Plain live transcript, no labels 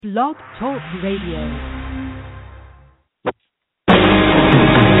Blog Talk Radio.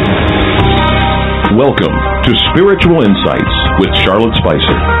 Welcome to Spiritual Insights with Charlotte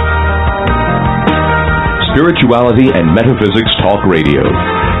Spicer. Spirituality and Metaphysics Talk Radio,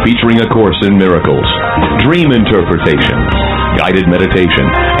 featuring A Course in Miracles, dream interpretation, guided meditation,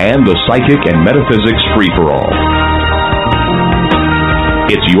 and the psychic and metaphysics free-for-all.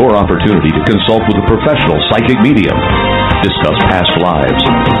 It's your opportunity to consult with a professional psychic medium, discuss past lives,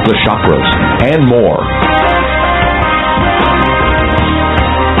 the chakras, and more.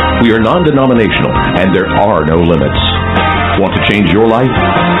 We are non-denominational, and there are no limits. Want to change your life?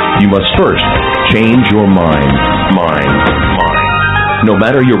 You must first change your mind. No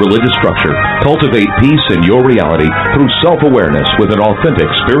matter your religious structure, cultivate peace in your reality through self-awareness with an authentic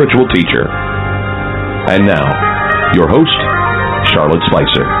spiritual teacher. And now, your host, Charlotte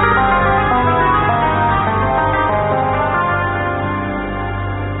Spicer.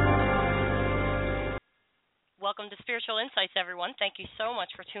 Welcome to Spiritual Insights, everyone. Thank you so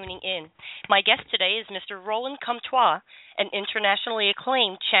much for tuning in. My guest today is Mr. Roland Comtois, an internationally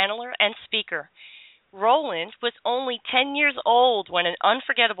acclaimed channeler and speaker. Roland was only 10 years old when an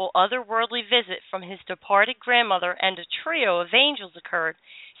unforgettable otherworldly visit from his departed grandmother and a trio of angels occurred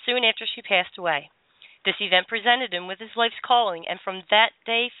soon after she passed away. This event presented him with his life's calling, and from that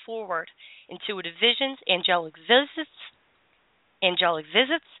day forward, intuitive visions, angelic visits,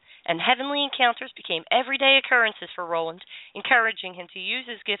 and heavenly encounters became everyday occurrences for Roland, encouraging him to use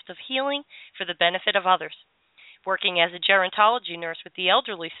his gift of healing for the benefit of others. Working as a gerontology nurse with the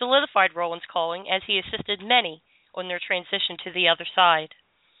elderly solidified Roland's calling as he assisted many on their transition to the other side.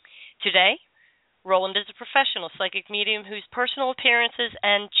 Today, Roland is a professional psychic medium whose personal appearances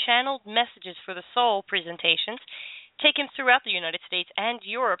and channeled messages for the soul presentations take him throughout the United States and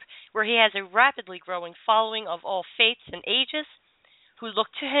Europe, where he has a rapidly growing following of all faiths and ages who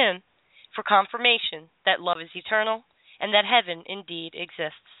look to him for confirmation that love is eternal and that heaven indeed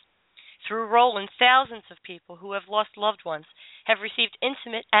exists. Through Roland, thousands of people who have lost loved ones have received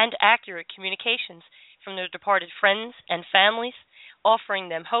intimate and accurate communications from their departed friends and families, offering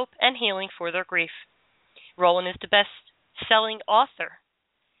them hope and healing for their grief. Roland is the best-selling author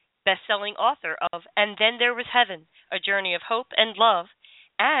of And Then There Was Heaven, A Journey of Hope and Love,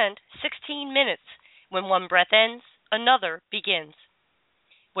 and 16 Minutes, When One Breath Ends, Another Begins.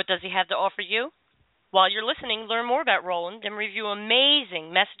 What does he have to offer you? While you're listening, learn more about Roland and review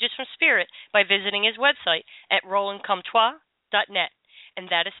amazing messages from Spirit by visiting his website at rolandcomtois.net, and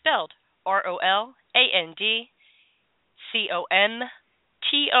that is spelled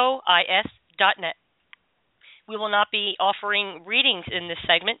ROLANDCOMTOIS.net. We will not be offering readings in this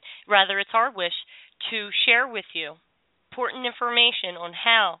segment. Rather, it's our wish to share with you important information on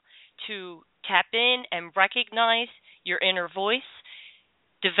how to tap in and recognize your inner voice,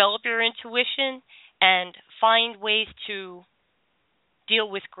 develop your intuition, and find ways to deal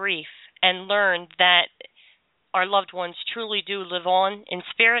with grief and learn that our loved ones truly do live on in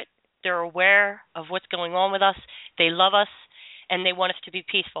spirit. They're aware of what's going on with us. They love us, and they want us to be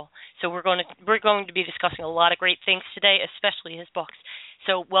peaceful. So we're going to be discussing a lot of great things today, especially his books.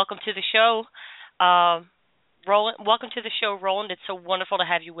 So welcome to the show, Roland. Welcome to the show, Roland. It's so wonderful to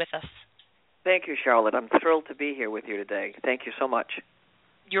have you with us. Thank you, Charlotte. I'm thrilled to be here with you today. Thank you so much.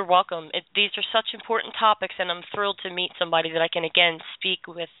 You're welcome. These are such important topics, and I'm thrilled to meet somebody that I can, again, speak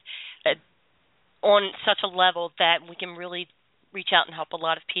with on such a level that we can really reach out and help a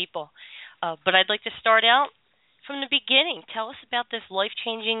lot of people. But I'd like to start out from the beginning. Tell us about this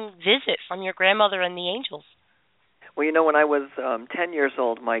life-changing visit from your grandmother and the angels. Well, you know, when I was 10 years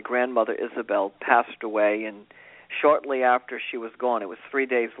old, my grandmother, Isabel, passed away, and shortly after she was gone, it was 3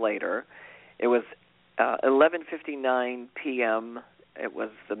 days later, it was 11:59 p.m., It was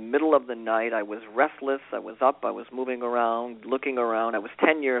the middle of the night. I was restless. I was up. I was moving around, looking around. I was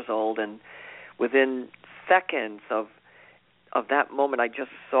 10 years old, and within seconds of that moment, I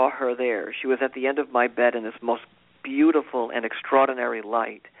just saw her there. She was at the end of my bed in this most beautiful and extraordinary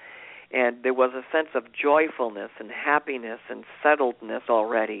light, and there was a sense of joyfulness and happiness and settledness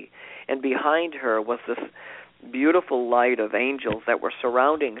already. And behind her was this beautiful light of angels that were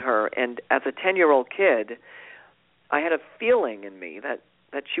surrounding her. And as a 10-year-old kid, I had a feeling in me that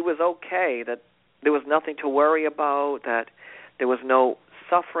she was okay, that there was nothing to worry about, that there was no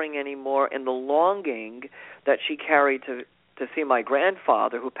suffering anymore, and the longing that she carried to see my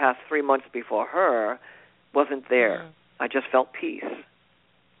grandfather, who passed 3 months before her, wasn't there. I just felt peace.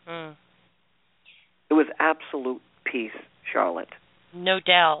 It was absolute peace, Charlotte. No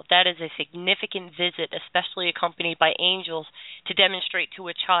doubt. That is a significant visit, especially accompanied by angels, to demonstrate to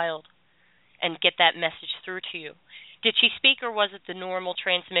a child and get that message through to you. Did she speak, or was it the normal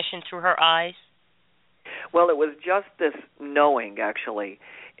transmission through her eyes? Well, it was just this knowing, actually.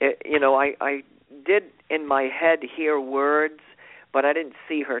 I did in my head hear words, but I didn't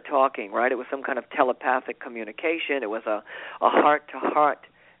see her talking, right? It was some kind of telepathic communication. It was a heart-to-heart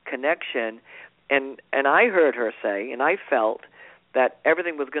connection. And I heard her say, and I felt that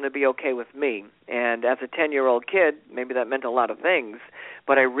everything was going to be okay with me. And as a 10-year-old kid, maybe that meant a lot of things,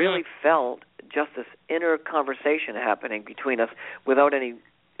 but I really felt just this inner conversation happening between us without any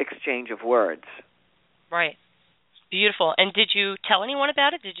exchange of words. Right. Beautiful. And did you tell anyone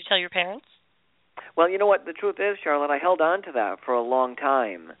about it? Did you tell your parents? Well, you know what? The truth is, Charlotte, I held on to that for a long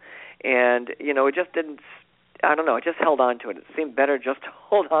time. And, it just didn't, I don't know, I just held on to it. It seemed better just to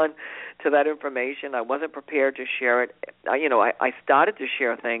hold on to that information. I wasn't prepared to share it. I started to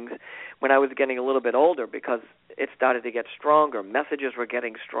share things when I was getting a little bit older because it started to get stronger. Messages were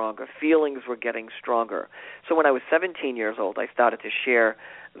getting stronger. Feelings were getting stronger. So when I was 17 years old, I started to share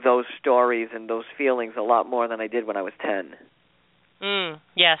those stories and those feelings a lot more than I did when I was 10.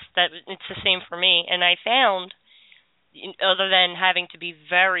 Yes, it's the same for me. And I found, other than having to be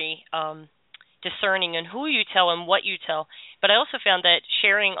very discerning in who you tell and what you tell, but I also found that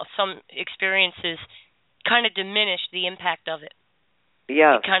sharing some experiences kind of diminished the impact of it.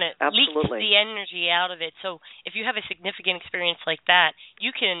 Yeah, it kind of leaks absolutely. the energy out of it. So if you have a significant experience like that,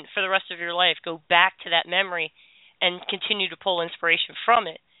 you can, for the rest of your life, go back to that memory and continue to pull inspiration from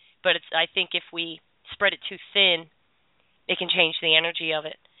it. But I think if we spread it too thin, it can change the energy of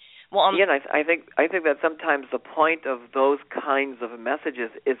it. Well, and I think that sometimes the point of those kinds of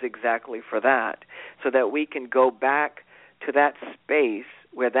messages is exactly for that, so that we can go back to that space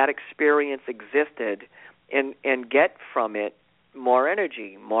where that experience existed and get from it more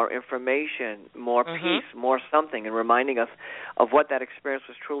energy, more information, more peace, more something, and reminding us of what that experience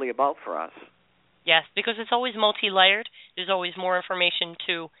was truly about for us. Yes, because it's always multi-layered. There's always more information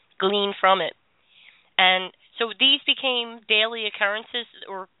to glean from it. And so these became daily occurrences,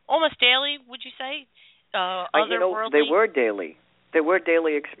 or almost daily, would you say? Otherworldly? They were daily. They were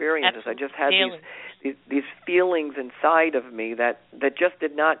daily experiences. Absolutely. I just had these feelings inside of me that just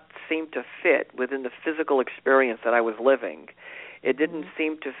did not seem to fit within the physical experience that I was living. It didn't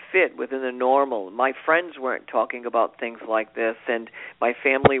seem to fit within the normal. My friends weren't talking about things like this, and my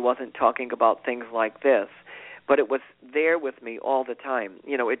family wasn't talking about things like this. But it was there with me all the time.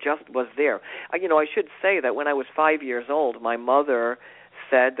 It just was there. I should say that when I was 5 years old, my mother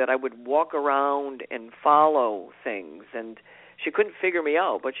said that I would walk around and follow things, and she couldn't figure me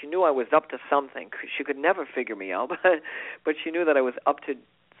out, but she knew I was up to something. She could never figure me out, but she knew that I was up to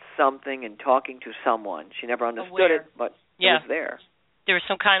something and talking to someone. She never understood it, but it was there. There was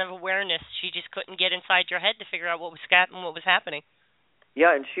some kind of awareness. She just couldn't get inside your head to figure out what was happening.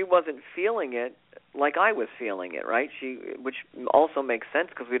 Yeah, and she wasn't feeling it like I was feeling it, right? Which also makes sense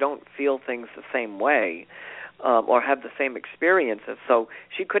because we don't feel things the same way or have the same experiences. So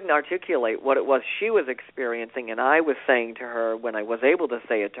she couldn't articulate what it was she was experiencing, and I was saying to her when I was able to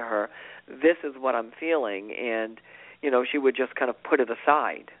say it to her, this is what I'm feeling, and, she would just kind of put it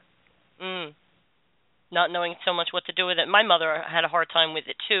aside. Not knowing so much what to do with it. My mother had a hard time with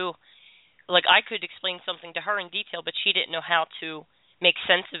it, too. Like, I could explain something to her in detail, but she didn't know how to make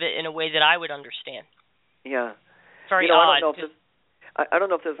sense of it in a way that I would understand. Yeah. Very odd. I don't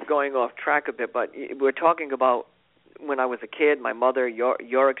know if this is going off track a bit, but we're talking about when I was a kid, my mother,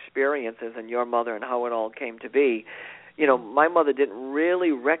 your experiences and your mother and how it all came to be. My mother didn't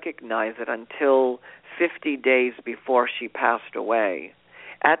really recognize it until 50 days before she passed away.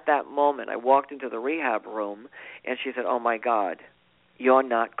 At that moment, I walked into the rehab room, and she said, "Oh, my God, you're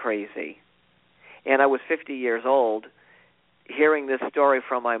not crazy." And I was 50 years old, hearing this story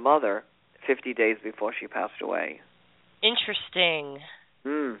from my mother 50 days before she passed away. Interesting.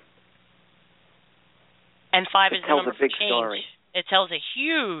 And 5 is the number for change. Story. It tells a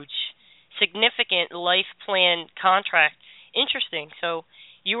huge, significant life plan contract. Interesting. So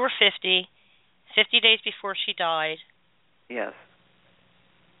you were 50 days before she died. Yes.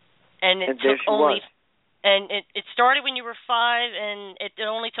 And it there took she only... was. And it started when you were 5, and it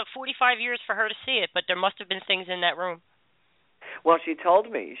only took 45 years for her to see it, but there must have been things in that room. Well, she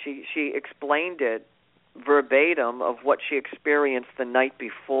told me. She explained it verbatim of what she experienced the night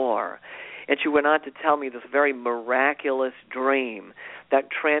before. And she went on to tell me this very miraculous dream that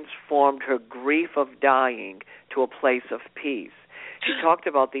transformed her grief of dying to a place of peace. She talked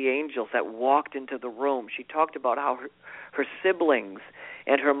about the angels that walked into the room. She talked about how her siblings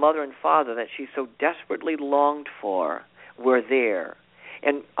and her mother and father that she so desperately longed for were there.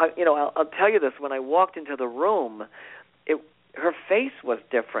 And, I'll tell you this, when I walked into the room, her face was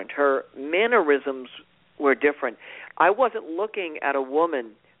different. Her mannerisms were different. I wasn't looking at a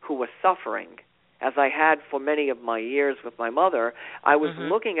woman who was suffering, as I had for many of my years with my mother. I was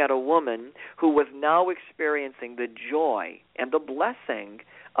looking at a woman who was now experiencing the joy and the blessing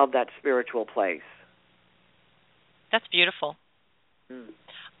of that spiritual place. That's beautiful.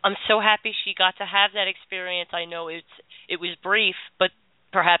 I'm so happy she got to have that experience. I know it was brief, but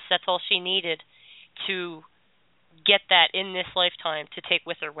perhaps that's all she needed to get that in this lifetime to take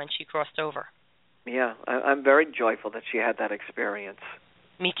with her when she crossed over. Yeah, I'm very joyful that she had that experience.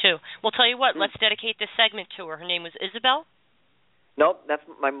 Me too. Well, tell you what, let's dedicate this segment to her. Her name was Isabel? Nope,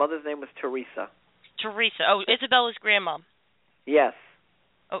 my mother's name was Teresa. Teresa. Oh, Isabel is grandmom. Yes.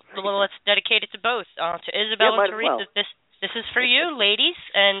 Oh, well, let's dedicate it to both. To Isabel and Teresa. Well. This is for you, ladies,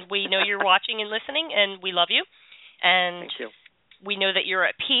 and we know you're watching and listening, and we love you. And thank you. We know that you're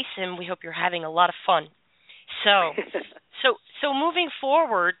at peace, and we hope you're having a lot of fun. So moving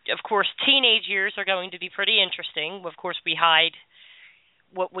forward, of course, teenage years are going to be pretty interesting. Of course, we hide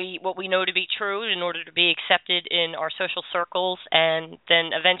what we know to be true in order to be accepted in our social circles, and then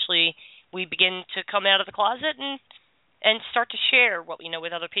eventually we begin to come out of the closet and start to share what we know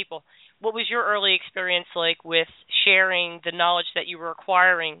with other people. What was your early experience like with sharing the knowledge that you were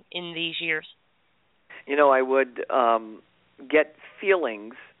acquiring in these years? I would get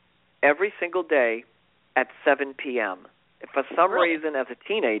feelings every single day at 7 p.m. For some reason, as a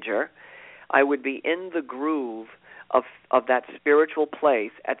teenager, I would be in the groove of that spiritual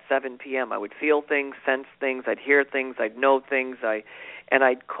place at 7 p.m. I would feel things, sense things, I'd hear things, I'd know things, and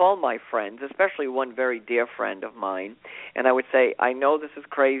I'd call my friends, especially one very dear friend of mine, and I would say, I know this is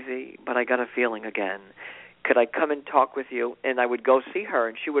crazy, but I got a feeling again. Could I come and talk with you? And I would go see her,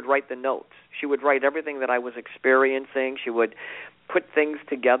 and she would write the notes. She would write everything that I was experiencing. She would put things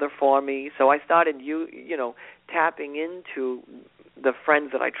together for me. So I started, tapping into the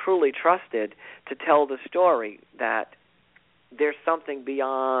friends that I truly trusted to tell the story that there's something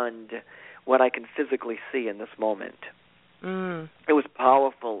beyond what I can physically see in this moment. It was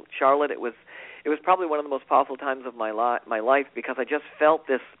powerful, Charlotte. It was probably one of the most powerful times of my life because I just felt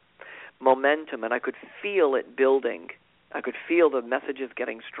this momentum, and I could feel it building. I could feel the messages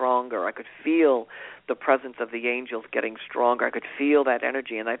getting stronger. I could feel the presence of the angels getting stronger. I could feel that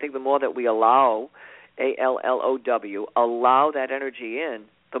energy, and I think the more that we allow, ALLOW, allow that energy in,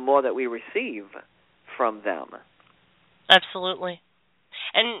 the more that we receive from them. Absolutely.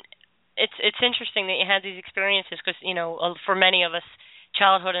 And it's interesting that you had these experiences because, for many of us,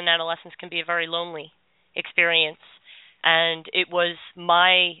 childhood and adolescence can be a very lonely experience. And it was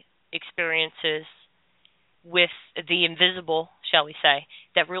my experiences with the invisible, shall we say,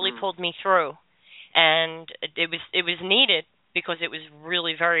 that really pulled me through. And it was needed because it was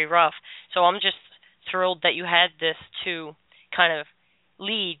really very rough. So I'm just thrilled that you had this to kind of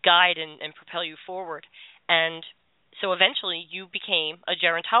lead, guide, and propel you forward. And so eventually you became a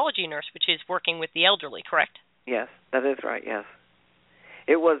gerontology nurse, which is working with the elderly, correct? Yes, that is right, yes.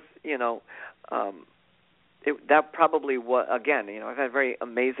 It was, that probably was, again, I've had very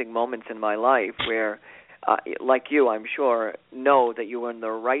amazing moments in my life where, like you, I'm sure, know that you were in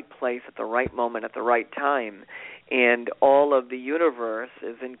the right place at the right moment at the right time, and all of the universe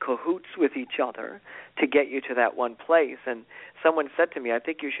is in cahoots with each other to get you to that one place. And someone said to me, I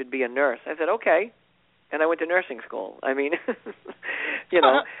think you should be a nurse. I said, okay. And I went to nursing school. I mean,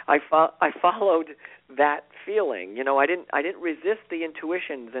 I followed that feeling. I didn't resist the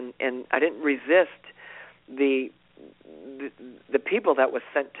intuitions, and I didn't resist the people that was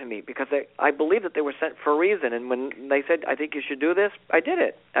sent to me because I believe that they were sent for a reason. And when they said, I think you should do this, I did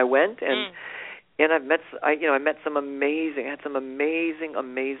it. I went and I had some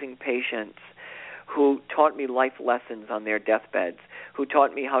amazing patients who taught me life lessons on their deathbeds, who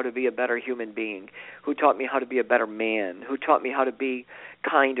taught me how to be a better human being, who taught me how to be a better man, who taught me how to be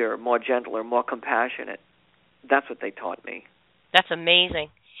kinder, more gentler, more compassionate. That's what they taught me. That's amazing.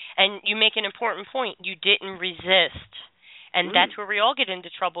 And you make an important point. You didn't resist. And that's where we all get into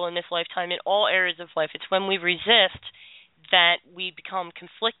trouble in this lifetime, in all areas of life. It's when we resist that we become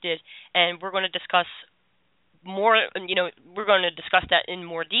conflicted. And we're going to discuss more, we're going to discuss that in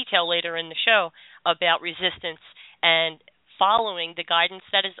more detail later in the show about resistance and following the guidance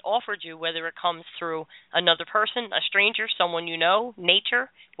that is offered you, whether it comes through another person, a stranger, someone you know,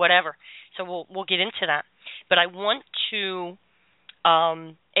 nature, whatever. So we'll get into that. But I want to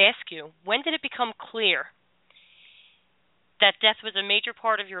ask you, when did it become clear that death was a major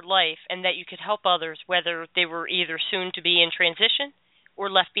part of your life and that you could help others, whether they were either soon to be in transition or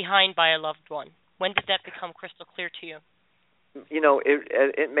left behind by a loved one? When did that become crystal clear to you?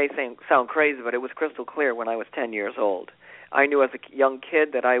 It may sound crazy, but it was crystal clear when I was 10 years old. I knew as a young kid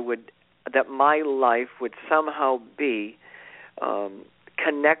that I would that my life would somehow be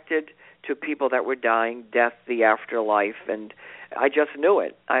connected to people that were dying, death, the afterlife, and I just knew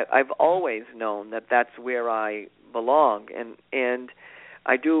it. I've always known that that's where I belong, and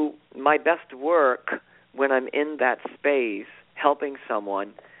I do my best work when I'm in that space, helping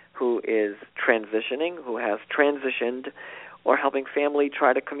someone who is transitioning, who has transitioned, or helping family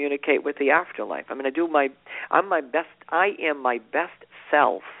try to communicate with the afterlife. I mean, I am my best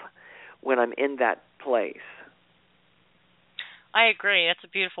self when I'm in that place. I agree. That's a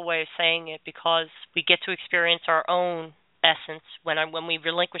beautiful way of saying it, because we get to experience our own essence when we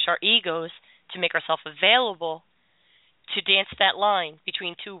relinquish our egos to make ourselves available to dance that line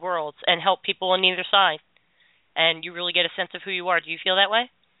between two worlds and help people on either side. And you really get a sense of who you are. Do you feel that way?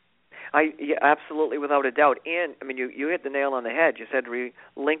 Yeah, absolutely, without a doubt. And, I mean, you hit the nail on the head. You said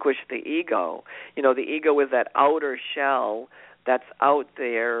relinquish the ego. You know, the ego is that outer shell that's out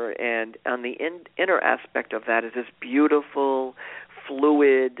there, and on the inner aspect of that is this beautiful,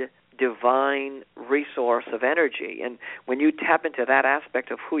 fluid, divine resource of energy. And when you tap into that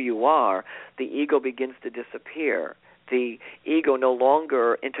aspect of who you are, the ego begins to disappear. The ego no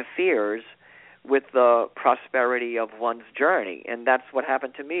longer interferes with the prosperity of one's journey, and that's what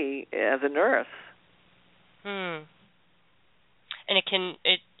happened to me as a nurse. And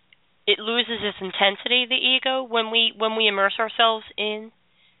it loses its intensity, the ego, when we immerse ourselves in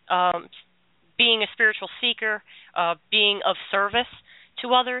being a spiritual seeker, being of service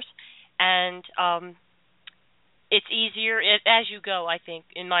to others, and it's easier as you go. I think,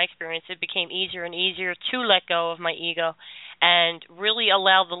 in my experience, it became easier and easier to let go of my ego and really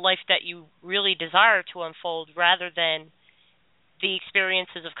allow the life that you really desire to unfold, rather than the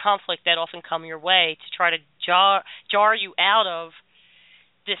experiences of conflict that often come your way to try to jar you out of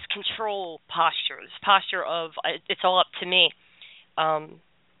this control posture, this posture of it's all up to me.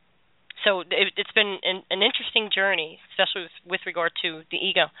 So it's been an interesting journey, especially with regard to the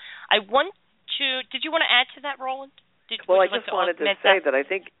ego. Did you want to add to that, Roland? I just wanted to say that I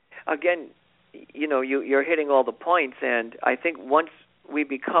think, again, you know, you're hitting all the points, and I think once we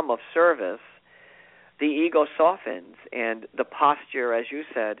become of service, the ego softens, and the posture, as you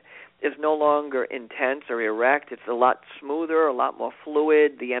said, is no longer intense or erect. It's a lot smoother, a lot more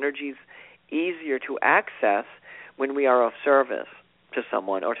fluid. The energy's easier to access when we are of service to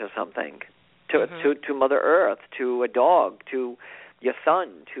someone or to something, to Mother Earth, to a dog, to your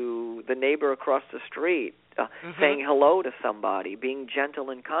son, to the neighbor across the street, saying hello to somebody, being gentle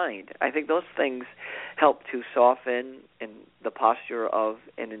and kind. I think those things help to soften in the posture of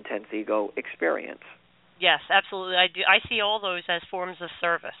an intense ego experience. Yes, absolutely. I do. I see all those as forms of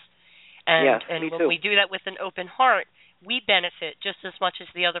service. And, yes, and me when too. we do that with an open heart, we benefit just as much as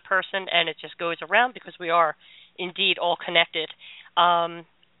the other person, and it just goes around because we are indeed all connected.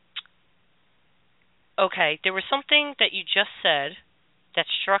 Okay, there was something that you just said that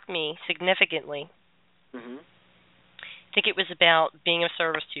struck me significantly. I think it was about being of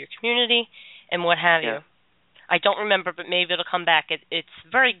service to your community and what have you. I don't remember, but maybe it'll come back. It's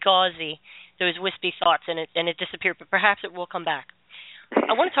very gauzy, those wispy thoughts, and it disappeared, but perhaps it will come back.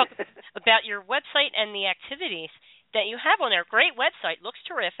 I want to talk about your website and the activities that you have on there. Great website. Looks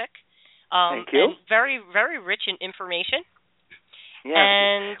terrific. Thank you. And very, very rich in information. Yeah.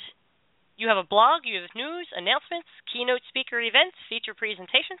 And you have a blog, you have news, announcements, keynote speaker events, feature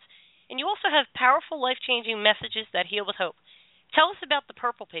presentations, and you also have powerful, life-changing messages that heal with hope. Tell us about the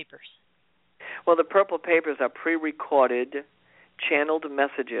Purple Papers. Well, the Purple Papers are pre-recorded, channeled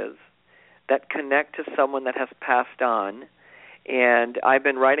messages that connect to someone that has passed on. And I've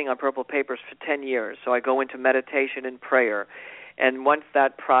been writing on Purple Papers for 10 years, so I go into meditation and prayer. And once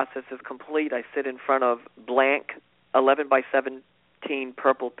that process is complete, I sit in front of blank 11 by 17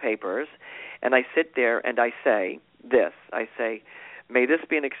 purple papers, and I sit there and I say this. I say, may this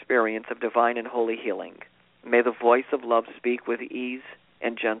be an experience of divine and holy healing. May the voice of love speak with ease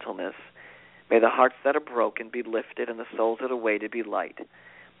and gentleness. May the hearts that are broken be lifted and the souls that are weighted be light.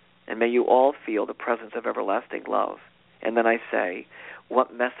 And may you all feel the presence of everlasting love. And then I say,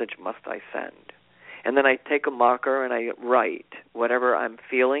 what message must I send? And then I take a marker and I write whatever I'm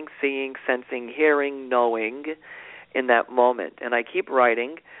feeling, seeing, sensing, hearing, knowing in that moment. And I keep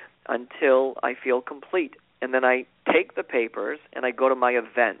writing until I feel complete. And then I take the papers and I go to my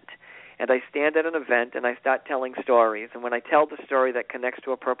event. And I stand at an event and I start telling stories. And when I tell the story that connects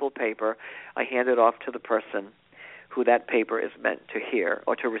to a purple paper, I hand it off to the person who that paper is meant to hear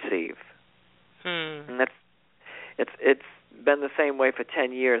or to receive. And been the same way for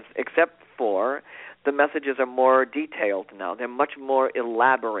 10 years, except for the messages are more detailed now. They're much more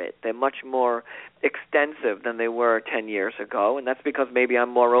elaborate. They're much more extensive than they were 10 years ago, and that's because maybe I'm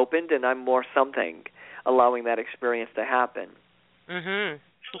more open and I'm more something, allowing that experience to happen. Mm-hmm.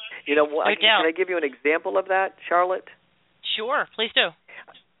 You know, can I give you an example of that, Charlotte? Sure, please do.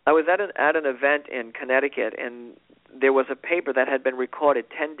 I was at an event in Connecticut, and there was a paper that had been recorded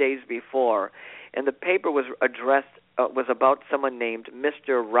 10 days before, and the paper was was about someone named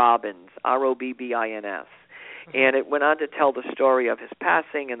Mr. Robbins, Robbins, and it went on to tell the story of his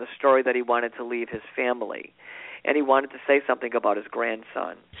passing and the story that he wanted to leave his family, and he wanted to say something about his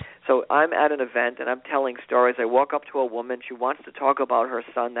grandson. So I'm at an event, and I'm telling stories. I walk up to a woman. She wants to talk about her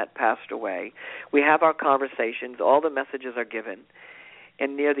son that passed away. We have our conversations. All the messages are given.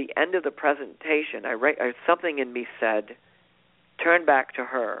 And near the end of the presentation, something in me said, turn back to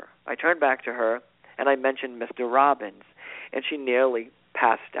her. I turned back to her, and I mentioned Mr. Robbins, and she nearly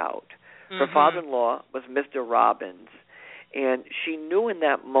passed out. Mm-hmm. Her father-in-law was Mr. Robbins, and she knew in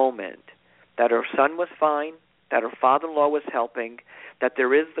that moment that her son was fine, that her father-in-law was helping, that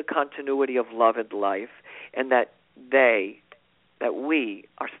there is the continuity of love and life, and that we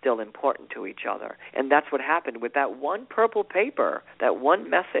are still important to each other. And that's what happened with that one purple paper, that one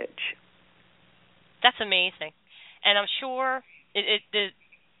message. That's amazing. And I'm sure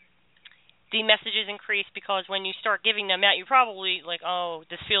the messages increase because when you start giving them out, you're probably like, oh,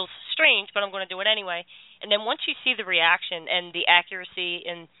 this feels strange, but I'm going to do it anyway. And then once you see the reaction and the accuracy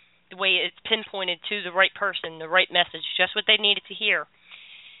and the way it's pinpointed to the right person, the right message, just what they needed to hear,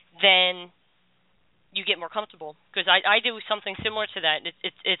 then you get more comfortable. Because I do something similar to that.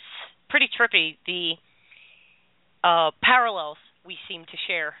 It's pretty trippy, the parallels we seem to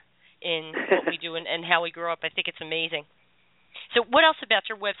share in what we do and how we grow up. I think it's amazing. So what else about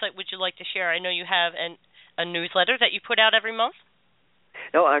your website would you like to share? I know you have a newsletter that you put out every month.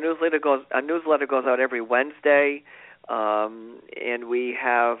 No, our newsletter goes out every Wednesday. And we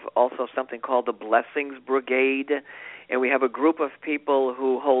have also something called the Blessings Brigade, and we have a group of people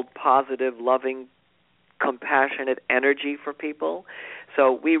who hold positive, loving, compassionate energy for people.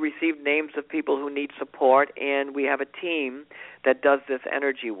 So we receive names of people who need support, and we have a team that does this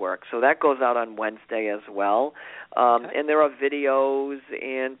energy work. So that goes out on Wednesday as well. Okay. And there are videos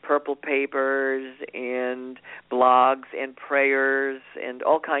and purple papers and blogs and prayers and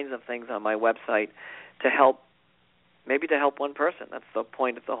all kinds of things on my website to help one person. That's the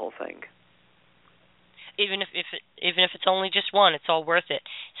point of the whole thing. Even if it's only just one, it's all worth it.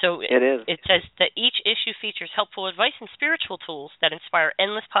 So it is. It says that each issue features helpful advice and spiritual tools that inspire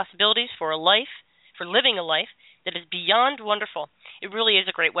endless possibilities for living a life that is beyond wonderful. It really is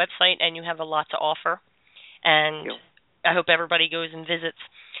a great website, and you have a lot to offer. And I hope everybody goes and visits.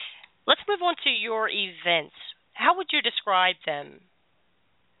 Let's move on to your events. How would you describe them?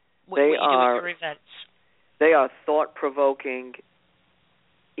 What you do at your events? They are thought-provoking,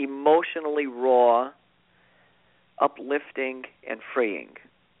 emotionally raw, uplifting, and freeing,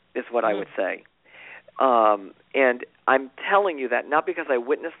 is what I would say. And I'm telling you that not because I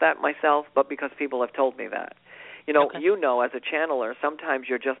witnessed that myself, but because people have told me that. You know, as a channeler, sometimes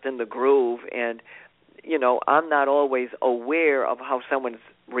you're just in the groove, and, I'm not always aware of how someone's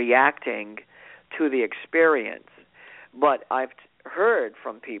reacting to the experience. But I've heard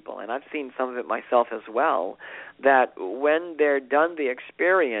from people, and I've seen some of it myself as well, that when they're done the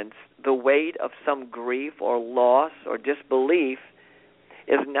experience, the weight of some grief or loss or disbelief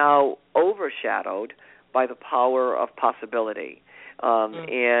is now overshadowed by the power of possibility.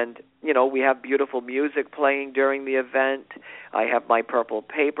 And, we have beautiful music playing during the event. I have my purple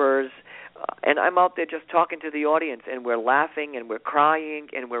papers. And I'm out there just talking to the audience, and we're laughing, and we're crying,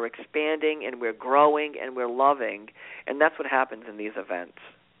 and we're expanding, and we're growing, and we're loving. And that's what happens in these events.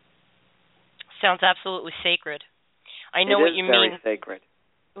 Sounds absolutely sacred. I know what you mean. It is very sacred.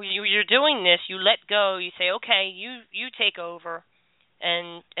 You're doing this. You let go. You say, okay, you take over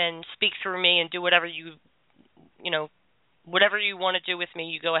and speak through me and do whatever whatever you want to do with me,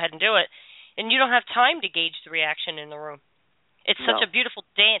 you go ahead and do it. And you don't have time to gauge the reaction in the room. It's such a beautiful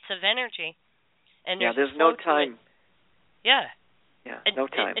dance of energy. And there's no time. Yeah, no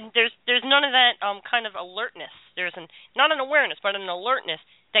time. And there's none of that kind of alertness. There's not an awareness, but an alertness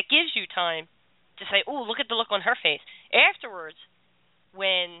that gives you time to say, "Oh, look at the look on her face." Afterwards,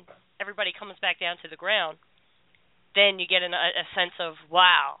 when everybody comes back down to the ground, then you get a sense of,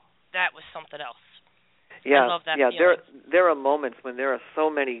 "Wow, that was something else." Yeah, I love that feeling. There are moments when there are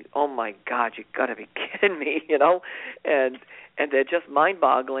so many. Oh my God, you got to be kidding me, and they're just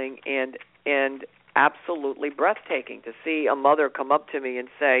mind-boggling and absolutely breathtaking to see a mother come up to me and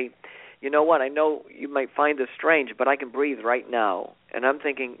say, you know what, I know you might find this strange, but I can breathe right now. And I'm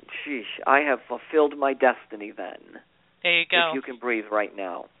thinking, sheesh, I have fulfilled my destiny then. There you go. If you can breathe right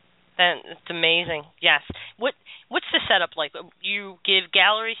now. It's amazing. Yes. What's the setup like? You give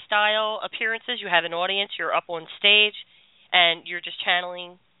gallery-style appearances. You have an audience. You're up on stage, and you're just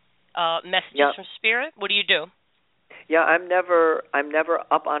channeling messages from spirit. What do you do? Yeah, I'm never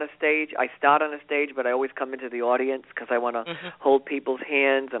up on a stage. I start on a stage, but I always come into the audience because I want to hold people's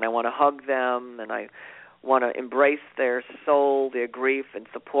hands, and I want to hug them, and I want to embrace their soul, their grief, and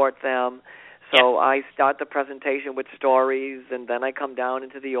support them. So I start the presentation with stories, and then I come down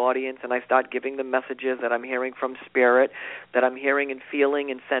into the audience, and I start giving them messages that I'm hearing from spirit, that I'm hearing and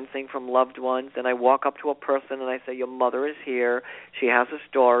feeling and sensing from loved ones. And I walk up to a person, and I say, your mother is here. She has a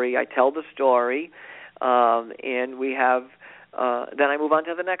story. I tell the story, and we have then I move on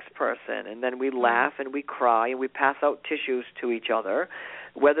to the next person, and then we laugh and we cry, and we pass out tissues to each other.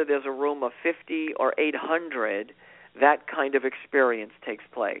 Whether there's a room of 50 or 800, that kind of experience takes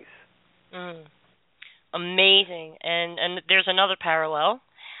place. Amazing. And there's another parallel.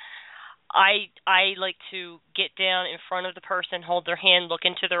 I like to get down in front of the person, hold their hand, look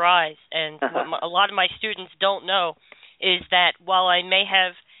into their eyes. And what a lot of my students don't know is that while I may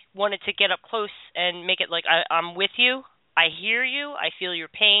have wanted to get up close and make it like I'm with you, I hear you, I feel your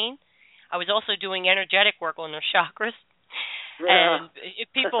pain, I was also doing energetic work on their chakras. And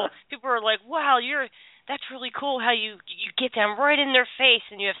if people are like, wow, that's really cool how you get them right in their face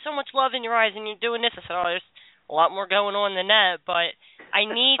and you have so much love in your eyes and you're doing this. I said, oh, there's a lot more going on than that, but I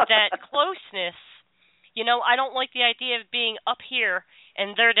need that closeness. You know, I don't like the idea of being up here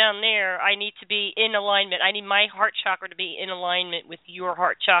and they're down there. I need to be in alignment. I need my heart chakra to be in alignment with your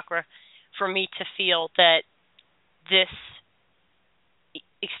heart chakra for me to feel that this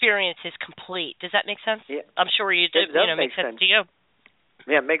experience is complete. Does that make sense? Yeah. I'm sure you do. It makes sense to you.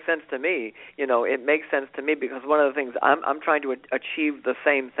 Yeah, it makes sense to me. You know, it makes sense to me because one of the things I'm trying to achieve the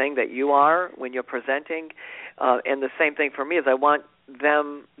same thing that you are when you're presenting, and the same thing for me is I want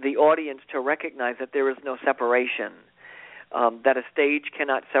the audience, to recognize that there is no separation, that a stage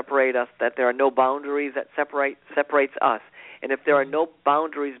cannot separate us, that there are no boundaries that separates us, and if there are no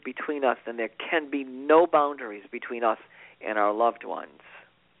boundaries between us, then there can be no boundaries between us and our loved ones.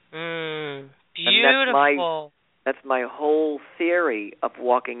 Beautiful. That's my whole theory of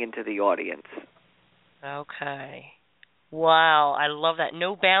walking into the audience. Okay. Wow, I love that.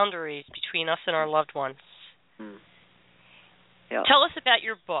 No boundaries between us and our loved ones. Yeah. Tell us about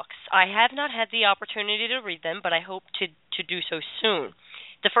your books. I have not had the opportunity to read them, but I hope to do so soon.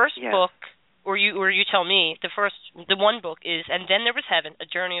 The first book, or you tell me, the one book is And Then There Was Heaven, A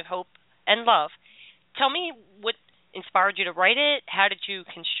Journey of Hope and Love. Tell me what inspired you to write it? How did you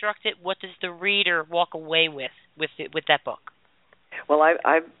construct it? What does the reader walk away with that book? Well,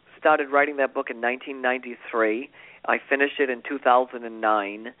 I started writing that book in 1993. I finished it in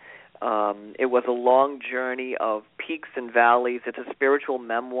 2009. It was a long journey of peaks and valleys. It's a spiritual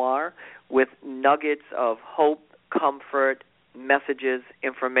memoir with nuggets of hope, comfort, messages,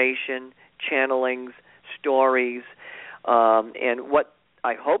 information, channelings, stories, and what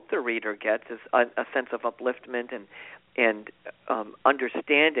I hope the reader gets is a sense of upliftment and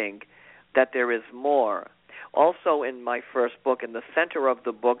understanding that there is more. Also in my first book, in the center of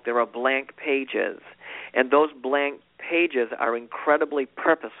the book, there are blank pages, and those blank pages are incredibly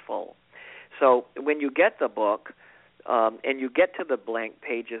purposeful. So when you get the book and you get to the blank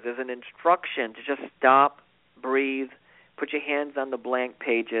pages, there's an instruction to just stop, breathe, put your hands on the blank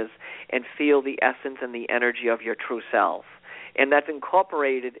pages, and feel the essence and the energy of your true self. And that's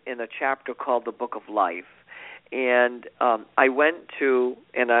incorporated in a chapter called The Book of Life. And I went to,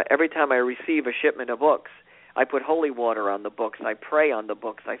 and every time I receive a shipment of books, I put holy water on the books, I pray on the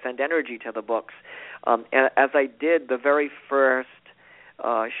books, I send energy to the books. And as I did the very first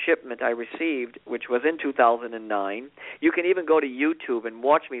shipment I received, which was in 2009, you can even go to YouTube and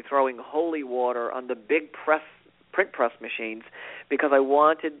watch me throwing holy water on the big print press machines, because I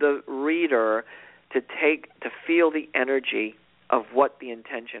wanted the reader to feel the energy of what the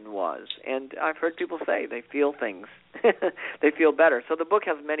intention was. And I've heard people say they feel things. They feel better. So the book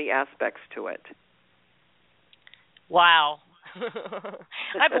has many aspects to it. Wow.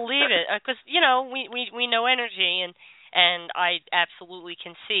 I believe it, because, we know energy, and I absolutely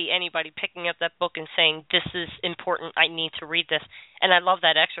can see anybody picking up that book and saying, this is important, I need to read this. And I love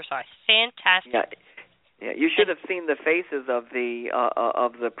that exercise. Fantastic. Yeah, you should have seen the faces of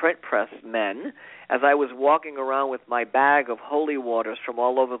the print press men as I was walking around with my bag of holy waters from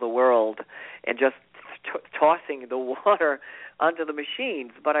all over the world and just tossing the water onto the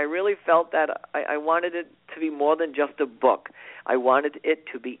machines, but I really felt that I wanted it to be more than just a book. I wanted it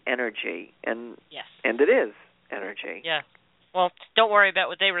to be energy, and yes, and it is energy. Yeah. Well, don't worry about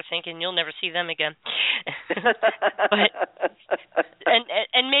what they were thinking. You'll never see them again. But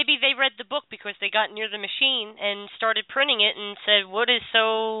and maybe they read the book because they got near the machine and started printing it and said, "What is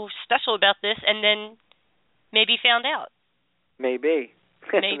so special about this?" And then maybe found out. Maybe.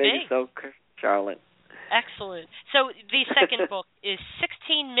 Maybe so, Charlotte. Excellent. So the second book is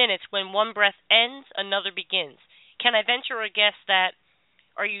 16 minutes. When one breath ends, another begins. Can I venture a guess that,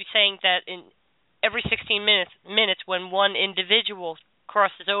 are you saying that in every 16 minutes when one individual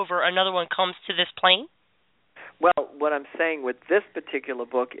crosses over, another one comes to this plane? Well, what I'm saying with this particular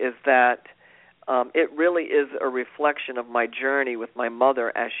book is that it really is a reflection of my journey with my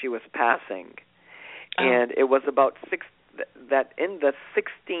mother as she was passing. Oh. And it was about that in the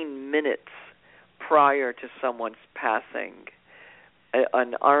 16 minutes prior to someone's passing,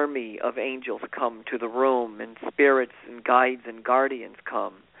 an army of angels come to the room, and spirits and guides and guardians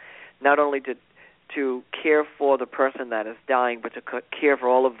come, not only to care for the person that is dying, but to care for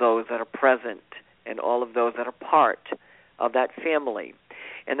all of those that are present and all of those that are part of that family.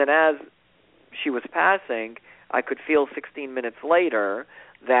 And then as she was passing, I could feel 16 minutes later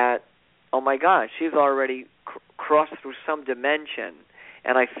that, oh my gosh, she's already crossed through some dimension.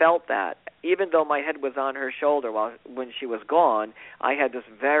 And I felt that. Even though my head was on her shoulder when she was gone, I had this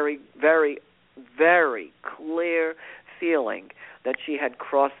very, very, very clear feeling that she had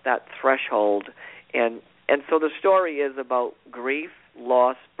crossed that threshold. And so the story is about grief,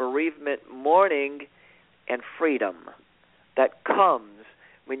 loss, bereavement, mourning, and freedom that comes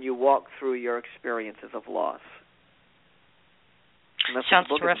when you walk through your experiences of loss. And that's Sounds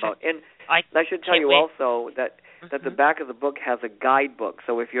what the book terrific. is about. And I should tell you also that the back of the book has a guidebook.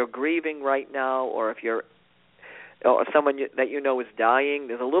 So if you're grieving right now, or if you're someone that you know is dying,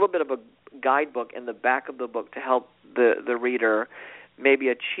 there's a little bit of a guidebook in the back of the book to help the reader maybe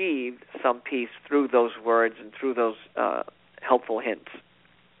achieve some peace through those words and through those helpful hints.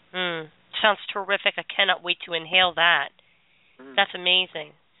 Sounds terrific. I cannot wait to inhale that. That's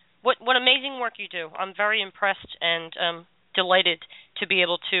amazing. What amazing work you do. I'm very impressed and delighted to be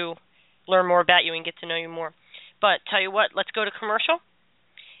able to learn more about you and get to know you more. But tell you what, let's go to commercial,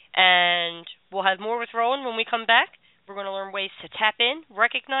 and we'll have more with Roland when we come back. We're going to learn ways to tap in,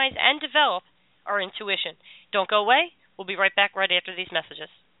 recognize, and develop our intuition. Don't go away. We'll be right back right after these messages.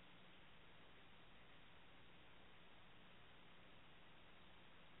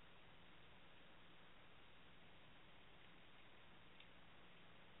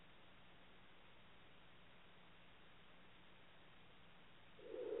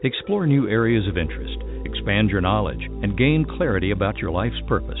 Explore new areas of interest, expand your knowledge, and gain clarity about your life's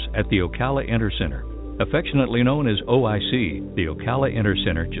purpose at the Ocala Intercenter. Affectionately known as OIC, the Ocala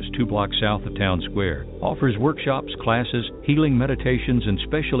Intercenter, just 2 blocks south of Town Square, offers workshops, classes, healing meditations, and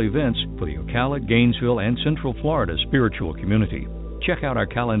special events for the Ocala, Gainesville, and Central Florida spiritual community. Check out our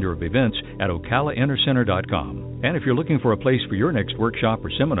calendar of events at OcalaIntercenter.com. And if you're looking for a place for your next workshop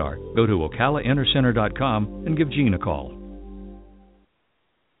or seminar, go to OcalaIntercenter.com and give Gene a call.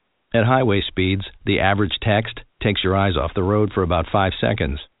 At highway speeds, the average text takes your eyes off the road for about 5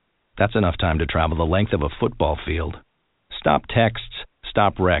 seconds. That's enough time to travel the length of a football field. Stop texts,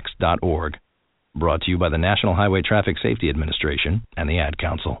 StopWrecks.org. Brought to you by the National Highway Traffic Safety Administration and the Ad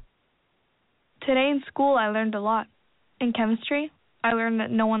Council. Today in school, I learned a lot. In chemistry, I learned that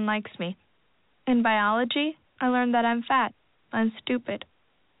no one likes me. In biology, I learned that I'm fat and stupid.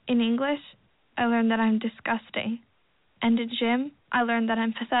 In English, I learned that I'm disgusting. And in gym, I learned that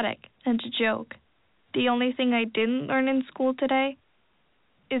I'm pathetic and a joke. The only thing I didn't learn in school today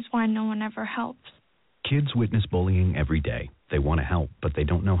is why no one ever helps. Kids witness bullying every day. They want to help, but they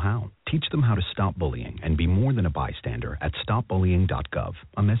don't know how. Teach them how to stop bullying and be more than a bystander at stopbullying.gov.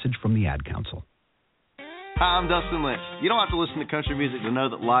 A message from the Ad Council. Hi, I'm Dustin Lynch. You don't have to listen to country music to know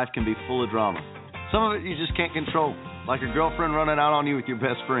that life can be full of drama. Some of it you just can't control, like your girlfriend running out on you with your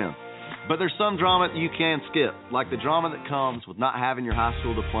best friend. But there's some drama that you can skip, like the drama that comes with not having your high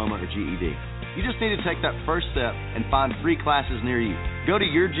school diploma or GED. You just need to take that first step and find free classes near you. Go to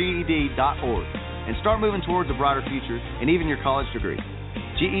yourged.org and start moving towards a brighter future and even your college degree.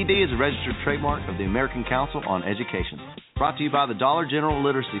 GED is a registered trademark of the American Council on Education. Brought to you by the Dollar General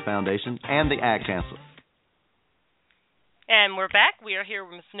Literacy Foundation and the Ad Council. And we're back. We are here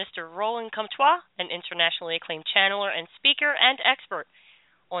with Mr. Roland Comtois, an internationally acclaimed channeler and speaker and expert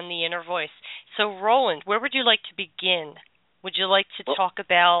on the inner voice. So, Roland, where would you like to begin? Would you like to talk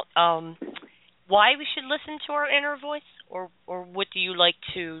about why we should listen to our inner voice, or what do you like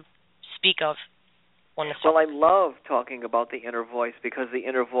to speak of? Well, I love talking about the inner voice because the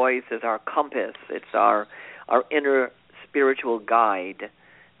inner voice is our compass. It's our inner spiritual guide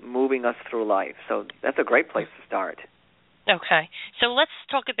moving us through life. So that's a great place to start. Okay. So let's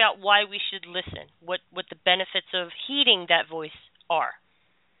talk about why we should listen, what the benefits of heeding that voice are.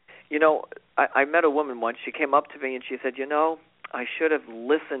 You know, I met a woman once. She came up to me and she said, I should have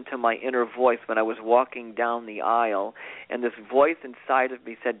listened to my inner voice when I was walking down the aisle, and this voice inside of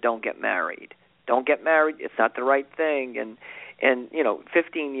me said, don't get married. Don't get married. It's not the right thing. And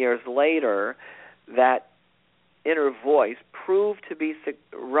 15 years later, that inner voice proved to be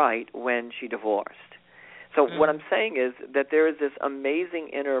right when she divorced. So what I'm saying is that there is this amazing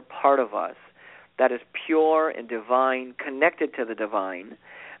inner part of us that is pure and divine, connected to the divine,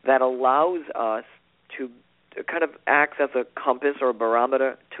 that allows us to kind of act as a compass or a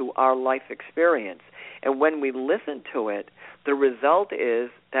barometer to our life experience. And when we listen to it, the result is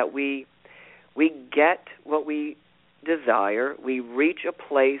that we get what we desire. We reach a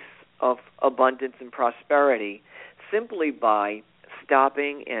place of abundance and prosperity simply by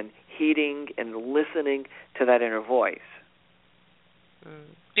stopping and heeding and listening to that inner voice.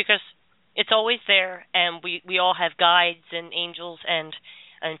 Because it's always there, and we all have guides and angels and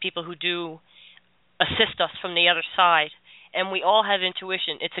people who do assist us from the other side, and we all have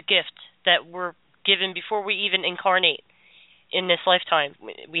intuition. It's a gift that we're given before we even incarnate in this lifetime.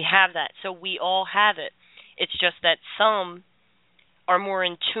 We have that, so we all have it. It's just that some are more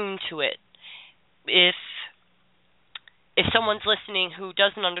in tune to it. If someone's listening who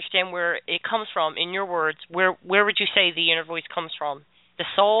doesn't understand where it comes from, in your words, where would you say the inner voice comes from? The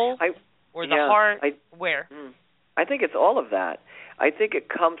soul or the heart? Where? I think it's all of that. I think it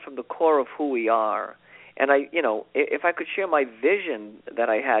comes from the core of who we are. And if I could share my vision that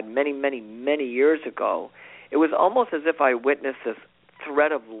I had many, many, many years ago, it was almost as if I witnessed this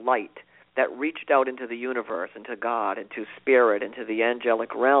thread of light that reached out into the universe, into God, into spirit, into the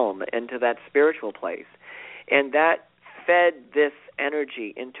angelic realm, into that spiritual place. And that fed this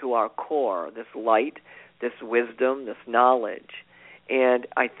energy into our core, this light, this wisdom, this knowledge. And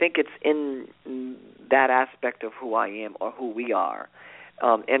I think it's in that aspect of who I am or who we are.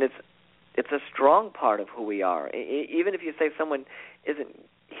 And it's a strong part of who we are. Even if you say someone isn't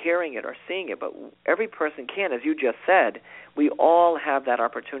hearing it or seeing it, but every person can, as you just said, we all have that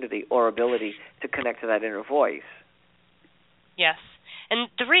opportunity or ability to connect to that inner voice. Yes. And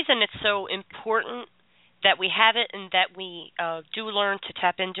the reason it's so important that we have it and that we do learn to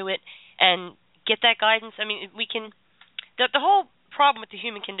tap into it and get that guidance, I mean, we can... The whole problem with the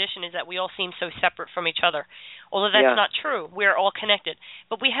human condition is that we all seem so separate from each other, although that's not true. We're all connected.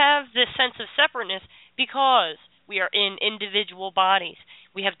 But we have this sense of separateness because we are in individual bodies.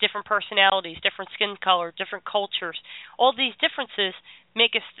 We have different personalities, different skin color, different cultures. All these differences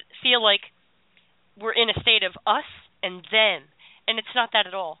make us feel like we're in a state of us and them, and it's not that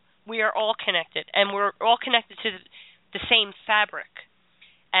at all. We are all connected, and we're all connected to the same fabric.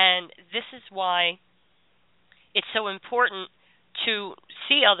 And this is why it's so important to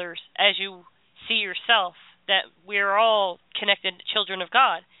see others as you see yourself, that we're all connected children of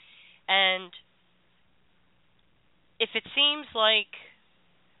God. And if it seems like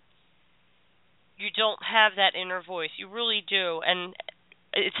you don't have that inner voice, you really do, and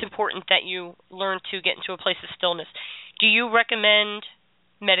it's important that you learn to get into a place of stillness. Do you recommend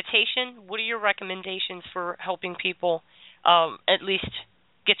meditation? What are your recommendations for helping people at least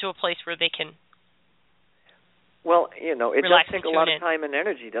get to a place where they can Well, it does take a lot of time and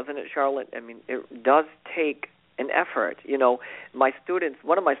energy, doesn't it, Charlotte? I mean, it does take an effort.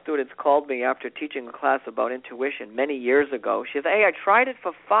 One of my students called me after teaching a class about intuition many years ago. She said, "Hey, I tried it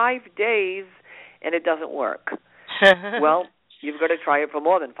for 5 days, and it doesn't work." Well, you've got to try it for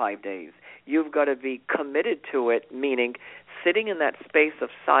more than 5 days. You've got to be committed to it, meaning sitting in that space of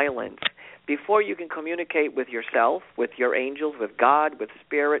silence before you can communicate with yourself, with your angels, with God, with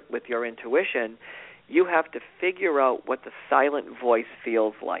spirit, with your intuition. You have to figure out what the silent voice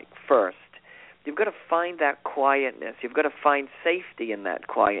feels like first. You've got to find that quietness. You've got to find safety in that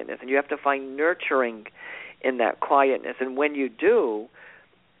quietness, and you have to find nurturing in that quietness. And when you do,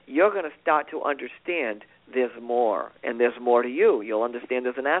 you're going to start to understand there's more, and there's more to you. You'll understand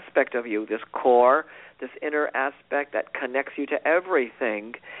there's an aspect of you, this core, this inner aspect that connects you to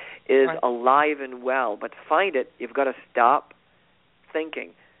everything is alive and well. But to find it, you've got to stop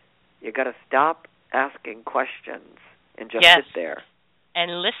thinking. You've got to stop asking questions and just sit there.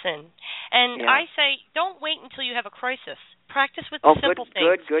 And listen. And I say, don't wait until you have a crisis. Practice with the simple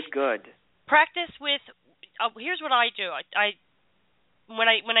things. Good. Practice with, here's what I do. When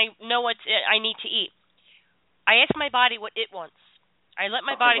I know what I need to eat, I ask my body what it wants. I let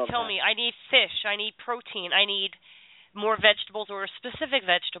my body tell me I need fish, I need protein, I need more vegetables or a specific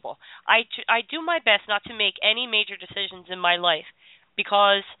vegetable. I do my best not to make any major decisions in my life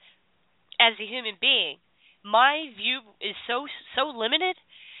because as a human being, my view is so limited.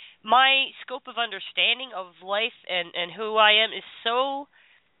 My scope of understanding of life and who I am is so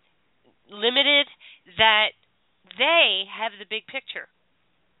limited that they have the big picture.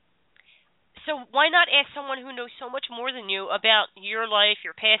 So why not ask someone who knows so much more than you about your life,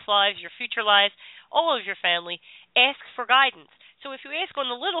 your past lives, your future lives, all of your family? Ask for guidance. So if you ask on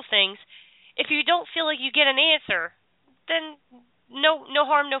the little things, if you don't feel like you get an answer, then no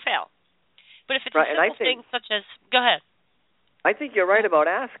harm, no foul. But if it's a simple thing such as, go ahead. I think you're right about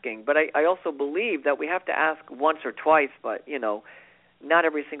asking, but I also believe that we have to ask once or twice, but, not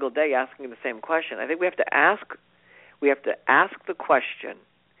every single day asking the same question. I think we have to ask the question.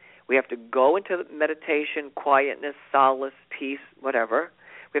 We have to go into meditation, quietness, solace, peace, whatever.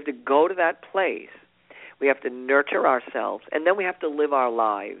 We have to go to that place. We have to nurture ourselves, and then we have to live our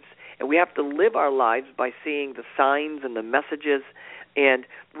lives. And we have to live our lives by seeing the signs and the messages, and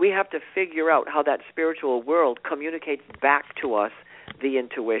we have to figure out how that spiritual world communicates back to us the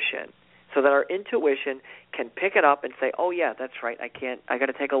intuition, so that our intuition can pick it up and say, oh, yeah, that's right, I got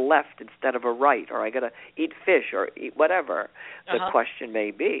to take a left instead of a right, or I got to eat fish or eat whatever the question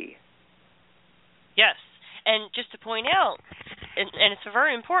may be. Yes, and just to point out, and it's a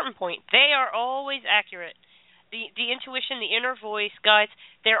very important point, they are always accurate. The intuition, the inner voice, guides,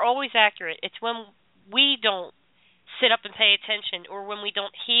 they're always accurate. It's when we don't sit up and pay attention, or when we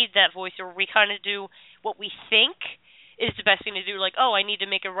don't heed that voice, or we kind of do what we think is the best thing to do, like, oh, I need to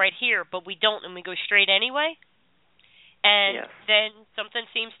make it right here, but we don't, and we go straight anyway. And then something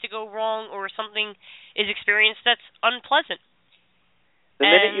seems to go wrong, or something is experienced that's unpleasant. The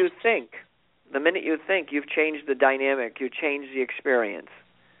minute you think, you've changed the dynamic, you've changed the experience.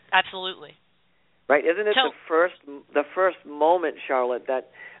 Absolutely. Right? Isn't it the first moment, Charlotte,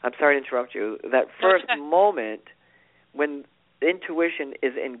 that, I'm sorry to interrupt you, that first moment when intuition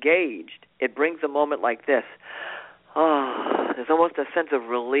is engaged, it brings a moment like this. Oh, there's almost a sense of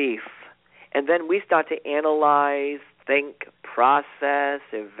relief. And then we start to analyze, think, process,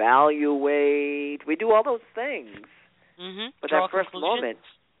 evaluate. We do all those things. Mm-hmm. But that first moment.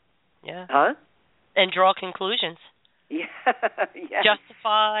 Yeah. Huh? And draw conclusions. Yeah. Yes.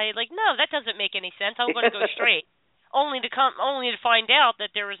 Justify, like, no, that doesn't make any sense. I'm going to go straight. Only to find out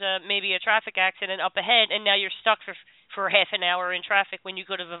that there was maybe a traffic accident up ahead, and now you're stuck for half an hour in traffic when you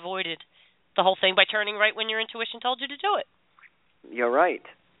could have avoided the whole thing by turning right when your intuition told you to do it. You're right.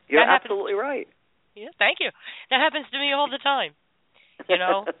 You're absolutely right. Yeah, thank you. That happens to me all the time.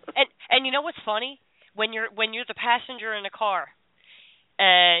 And you know what's funny? When you're the passenger in a car,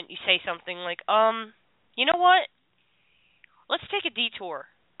 and you say something like, you know what? Let's take a detour.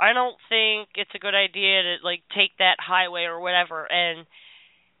 I don't think it's a good idea to take that highway or whatever, and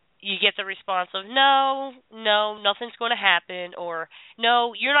you get the response of no, nothing's going to happen, or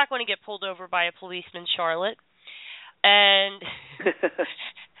no, you're not going to get pulled over by a policeman, Charlotte. And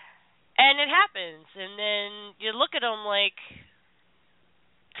and it happens, and then you look at them like,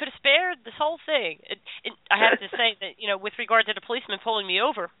 could have spared this whole thing. I have to say that, with regard to the policeman pulling me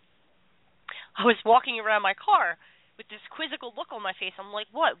over, I was walking around my car with this quizzical look on my face. I'm like,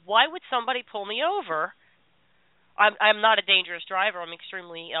 what? Why would somebody pull me over? I'm not a dangerous driver. I'm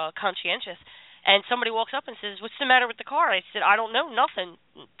extremely conscientious. And somebody walks up and says, what's the matter with the car? I said, I don't know, nothing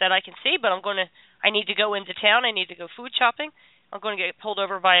that I can see, but I need to go into town. I need to go food shopping. I'm going to get pulled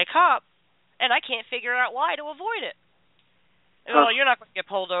over by a cop, and I can't figure out why to avoid it. Well, you're not going to get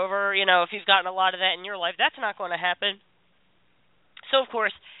pulled over, if you've gotten a lot of that in your life. That's not going to happen. So, of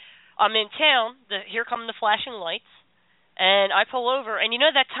course, I'm in town. Here come the flashing lights, and I pull over. And you know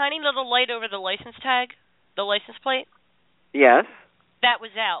that tiny little light over the license tag, the license plate? Yes. That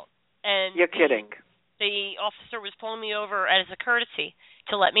was out. And you're kidding. The officer was pulling me over as a courtesy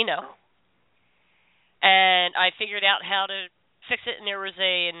to let me know. And I figured out how to fix it, and there was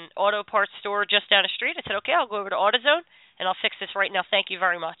an auto parts store just down the street. I said, okay, I'll go over to AutoZone, and I'll fix this right now. Thank you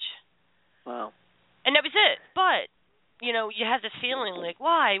very much. Wow. And that was it. But, you have this feeling like,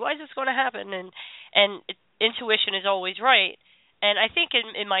 why? Why is this going to happen? And intuition is always right. And I think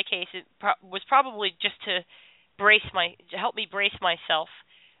in my case, it was probably just to help me brace myself,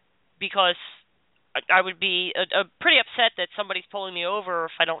 because I would be pretty upset that somebody's pulling me over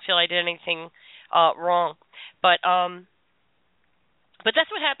if I don't feel I did anything wrong. But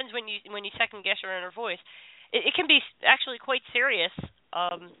that's what happens when you second guess your inner voice. It can be actually quite serious.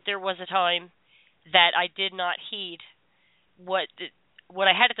 There was a time that I did not heed what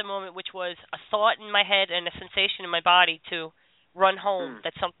I had at the moment, which was a thought in my head and a sensation in my body to run home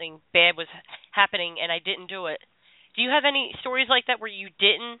that something bad was happening and I didn't do it. Do you have any stories like that where you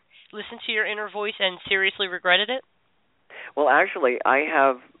didn't listen to your inner voice and seriously regretted it? Well, actually, I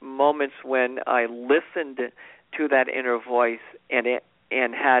have moments when I listened to that inner voice and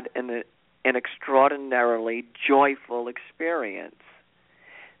had an extraordinarily joyful experience.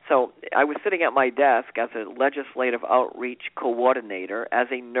 So I was sitting at my desk as a legislative outreach coordinator, as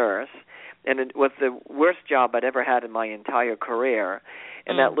a nurse, and it was the worst job I'd ever had in my entire career.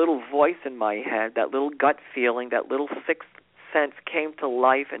 And that little voice in my head, that little gut feeling, that little sixth sense came to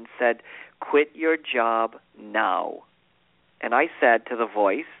life and said, quit your job now. And I said to the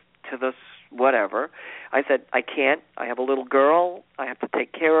voice, to the whatever, I said, I can't. I have a little girl. I have to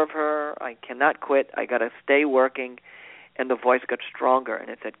take care of her. I cannot quit. I got to stay working. And the voice got stronger, and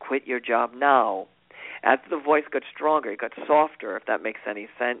it said, quit your job now. As the voice got stronger, it got softer, if that makes any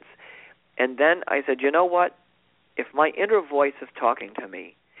sense. And then I said, you know what? If my inner voice is talking to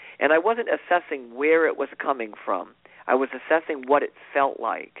me, and I wasn't assessing where it was coming from, I was assessing what it felt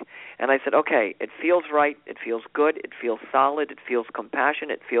like. And I said, okay, it feels right, it feels good, it feels solid, it feels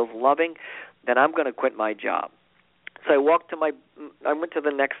compassionate, it feels loving, then I'm going to quit my job. So I went to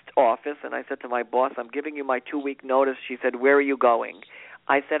the next office, and I said to my boss, I'm giving you my 2-week notice. She said, where are you going?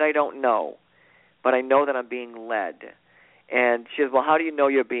 I said, I don't know, but I know that I'm being led. And she said, well, how do you know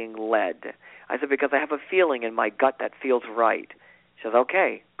you're being led? I said, because I have a feeling in my gut that feels right. She says,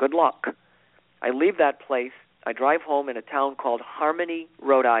 okay, good luck. I leave that place. I drive home in a town called Harmony,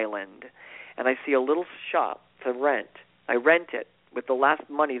 Rhode Island, and I see a little shop to rent. I rent it with the last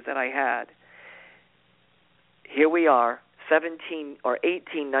monies that I had. Here we are, 17 or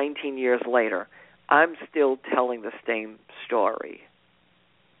 18, 19 years later. I'm still telling the same story.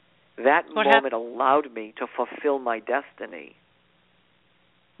 That moment allowed me to fulfill my destiny.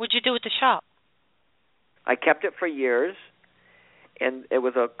 What'd you do with the shop? I kept it for years, and it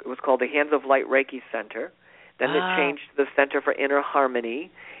was called the Hands of Light Reiki Center. Then it changed to the Center for Inner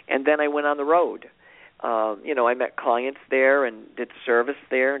Harmony, and then I went on the road. I met clients there and did service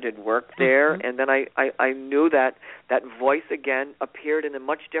there and did work there, and then I knew that voice again appeared in a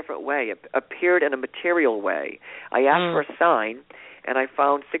much different way. It appeared in a material way. I asked for a sign, and I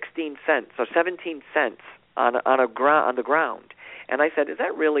found 16 cents, or 17 cents on the ground. And I said, is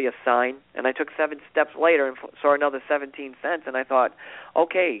that really a sign? And I took 7 steps later and saw another 17 cents, and I thought,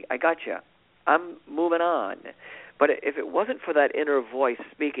 okay, I got you. I'm moving on. But if it wasn't for that inner voice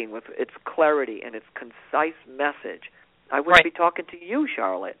speaking with its clarity and its concise message, I wouldn't be talking to you,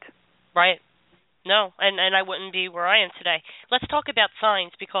 Charlotte. Right. No, and I wouldn't be where I am today. Let's talk about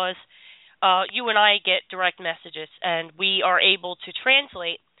signs, because you and I get direct messages, and we are able to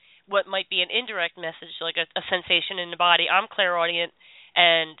translate what might be an indirect message, like a sensation in the body. I'm clairaudient,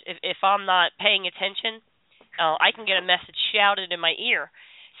 and if I'm not paying attention, I can get a message shouted in my ear.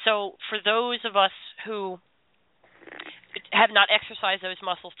 So for those of us who have not exercised those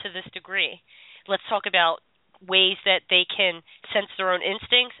muscles to this degree, let's talk about ways that they can sense their own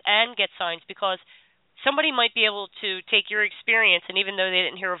instincts and get signs, because somebody might be able to take your experience, and even though they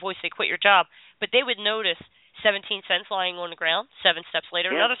didn't hear a voice, they quit your job, but they would notice 17 cents lying on the ground, 7 steps later,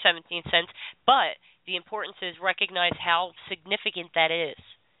 another 17 cents. But the importance is recognize how significant that is.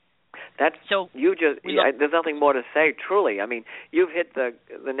 There's nothing more to say, truly. I mean, you've hit the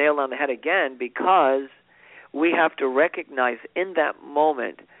nail on the head again, because we have to recognize in that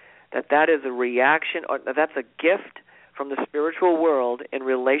moment that is a reaction, or that's a gift from the spiritual world in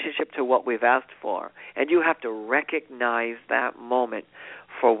relationship to what we've asked for. And you have to recognize that moment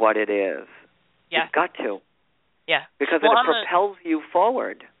for what it is. Yeah. You've got to. Yeah. Because it propels you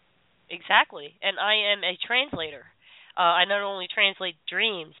forward. Exactly. And I am a translator. I not only translate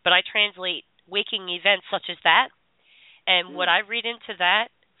dreams, but I translate waking events such as that. And what I read into that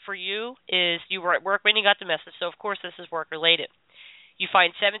for you is you were at work when you got the message, so of course this is work-related. You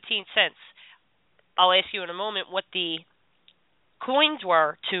find 17 cents. I'll ask you in a moment what the coins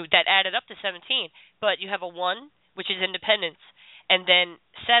were that added up to 17, but you have a 1, which is independence, and then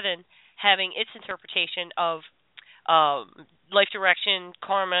 7 having its interpretation of life direction,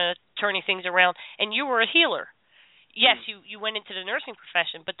 karma, turning things around, and you were a healer. Yes, you went into the nursing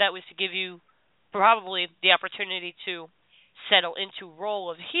profession, but that was to give you probably the opportunity to settle into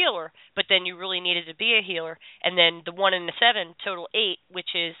role of healer, but then you really needed to be a healer. And then the 1 and the 7, total 8,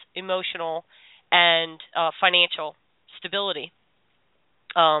 which is emotional and financial stability.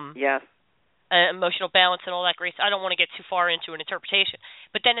 Yes. Emotional balance and all that great. I don't want to get too far into an interpretation.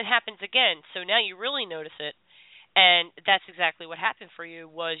 But then it happens again, so now you really notice it. And that's exactly what happened for you,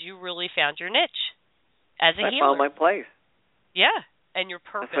 was you really found your niche as a healer. I found my place. Yeah, and your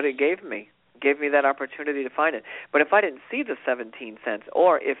purpose. That's what it gave me. gave me that opportunity to find it. But if I didn't see the 17 cents,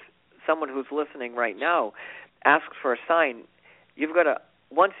 or if someone who's listening right now asks for a sign, you've got to,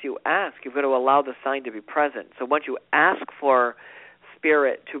 once you ask, you've got to allow the sign to be present. So once you ask for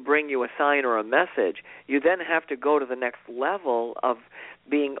Spirit to bring you a sign or a message, you then have to go to the next level of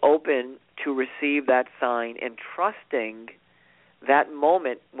being open to receive that sign and trusting that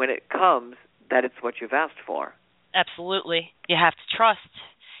moment when it comes that it's what you've asked for. Absolutely. You have to trust.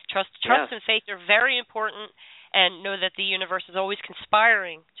 Trust Yes. and faith are very important, and know that the universe is always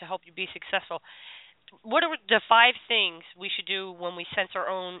conspiring to help you be successful. What are the 5 things we should do when we sense our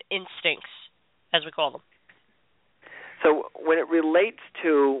own instincts, as we call them? So when it relates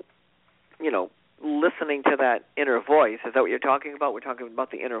to, listening to that inner voice, is that what you're talking about? We're talking about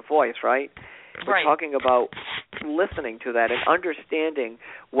the inner voice, right? We're talking about listening to that and understanding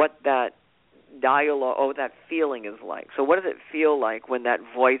what that dialogue or that feeling is like. So what does it feel like when that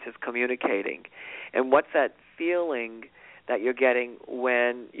voice is communicating? And what's that feeling that you're getting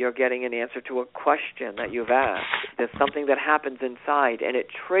when you're getting an answer to a question that you've asked? There's something that happens inside, and it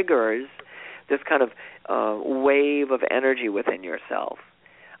triggers this kind of wave of energy within yourself.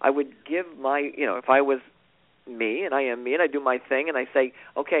 I would give if I was me, and I am me, and I do my thing, and I say,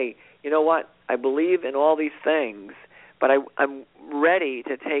 okay, you know what? I believe in all these things, but I'm ready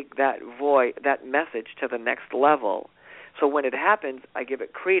to take that message to the next level. So when it happens, I give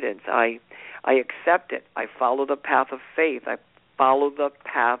it credence. I accept it. I follow the path of faith. I follow the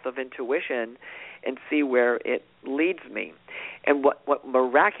path of intuition and see where it leads me. And what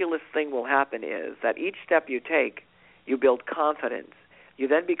miraculous thing will happen is that each step you take, you build confidence. You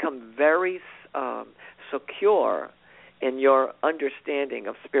then become very secure in your understanding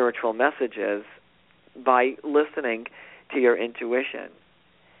of spiritual messages by listening to your intuition.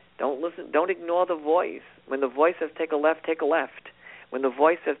 Don't ignore the voice. When the voice says take a left, take a left. When the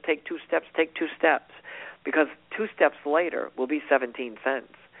voice says take 2 steps, take 2 steps. Because 2 steps later will be 17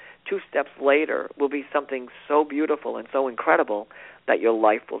 cents. 2 steps later will be something so beautiful and so incredible that your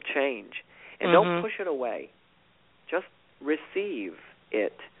life will change. And don't push it away. Just receive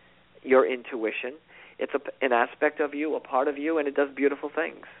it, your intuition. It's an aspect of you, a part of you, and it does beautiful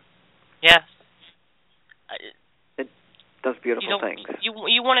things. Yes. It does beautiful things.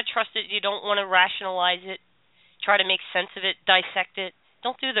 You want to trust it. You don't want to rationalize it, try to make sense of it, dissect it.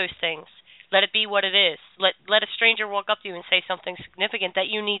 Don't do those things. Let it be what it is. Let a stranger walk up to you and say something significant that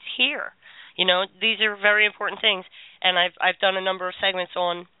you need to hear. These are very important things, and I've done a number of segments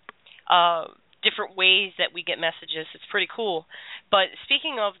on different ways that we get messages. It's pretty cool. But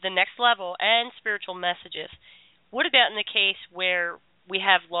speaking of the next level and spiritual messages, what about in the case where we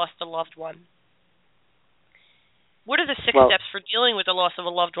have lost a loved one? What are the 6 steps for dealing with the loss of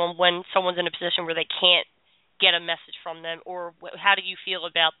a loved one when someone's in a position where they can't get a message from them? Or how do you feel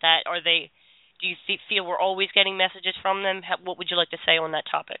about that? Do you feel we're always getting messages from them? What would you like to say on that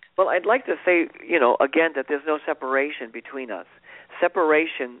topic? Well, I'd like to say, again, that there's no separation between us.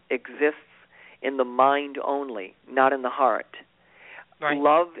 Separation exists in the mind only, not in the heart. Right.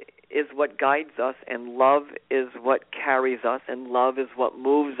 Love is what guides us, and love is what carries us, and love is what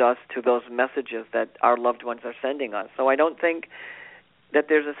moves us to those messages that our loved ones are sending us. So I don't think that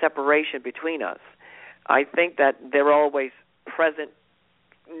there's a separation between us. I think that they're always present,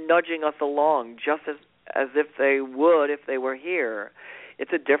 nudging us along, just as if they would if they were here.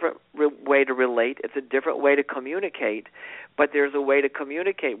 It's a different way to relate. It's a different way to communicate. But there's a way to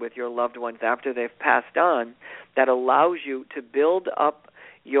communicate with your loved ones after they've passed on that allows you to build up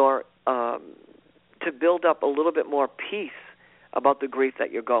a little bit more peace about the grief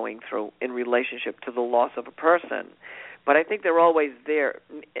that you're going through in relationship to the loss of a person. But I think they're always there,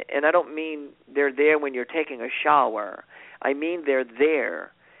 and I don't mean they're there when you're taking a shower. I mean they're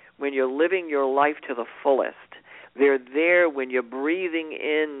there when you're living your life to the fullest. They're there when you're breathing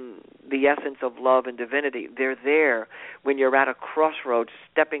in the essence of love and divinity. They're there when you're at a crossroads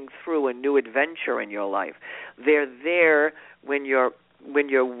stepping through a new adventure in your life. They're there when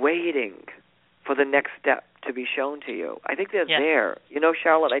you're waiting for the next step to be shown to you. I think they're there.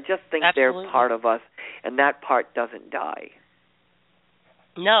 Charlotte, I just think Absolutely. They're part of us, and that part doesn't die.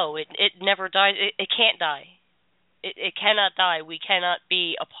 No, it never dies. It can't die. It cannot die. We cannot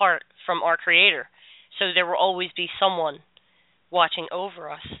be apart from our Creator. So there will always be someone watching over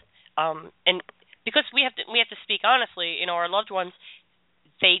us, and because we have to speak honestly. Our loved ones,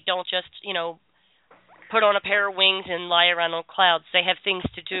 they don't just put on a pair of wings and lie around on clouds. They have things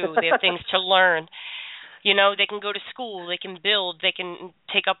to do. They have things to learn. They can go to school. They can build. They can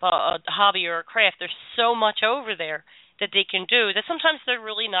take up a hobby or a craft. There's so much over there that they can do that sometimes they're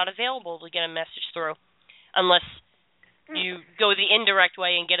really not available to get a message through, unless you go the indirect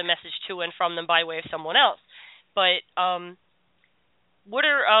way and get a message to and from them by way of someone else. But what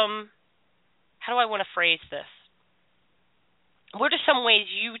are how do I want to phrase this? What are some ways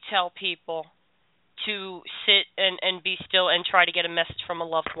you tell people to sit and be still and try to get a message from a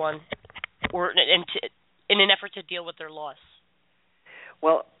loved one, or in an effort to deal with their loss?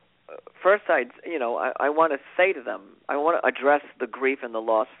 Well, first, I want to say to them, I want to address the grief and the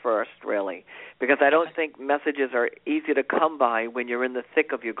loss first, really, because I don't think messages are easy to come by when you're in the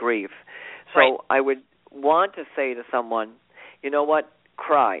thick of your grief. So right. I would want to say to someone, you know what,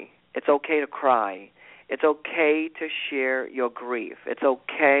 cry. It's okay to cry. It's okay to share your grief. It's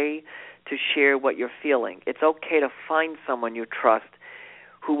okay to share what you're feeling. It's okay to find someone you trust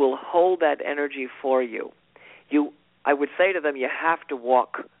who will hold that energy for you. I would say to them, you have to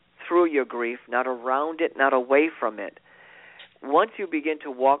walk through your grief, not around it, not away from it. Once you begin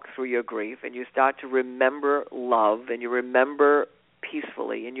to walk through your grief and you start to remember love and you remember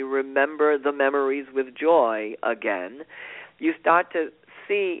peacefully and you remember the memories with joy again, you start to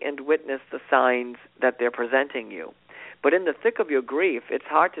see and witness the signs that they're presenting you. But in the thick of your grief, it's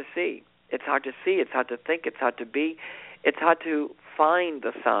hard to see. It's hard to see. It's hard to think. It's hard to be. It's hard to find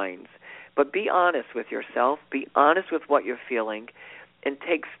the signs. But be honest with yourself. Be honest with what you're feeling and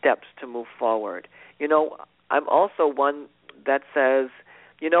take steps to move forward. I'm also one that says,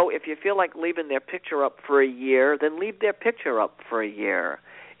 if you feel like leaving their picture up for a year, then leave their picture up for a year.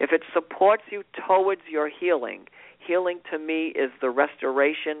 If it supports you towards your healing to me is the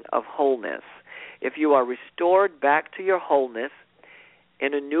restoration of wholeness. If you are restored back to your wholeness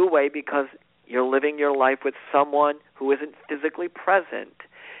in a new way because you're living your life with someone who isn't physically present,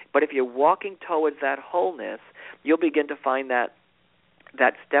 but if you're walking towards that wholeness, you'll begin to find that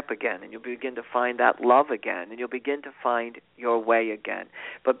step again, and you'll begin to find that love again, and you'll begin to find your way again.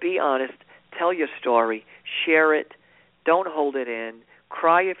 But be honest, tell your story, share it, don't hold it in,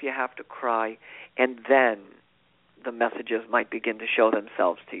 cry if you have to cry, and then the messages might begin to show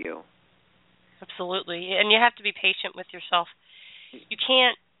themselves to you. Absolutely, and you have to be patient with yourself. You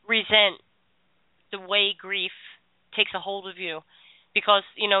can't resent the way grief takes a hold of you, because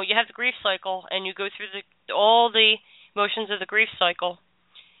you have the grief cycle and you go through all the emotions of the grief cycle,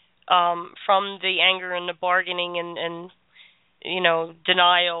 from the anger and the bargaining and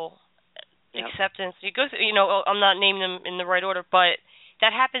denial, yep. Acceptance. You go through, I'm not naming them in the right order, but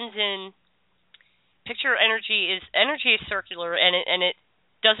that happens in picture. Energy is circular, and it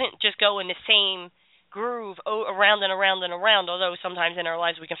doesn't just go in the same groove around and around and around, although sometimes in our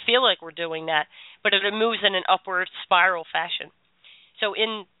lives we can feel like we're doing that, but it moves in an upward spiral fashion. So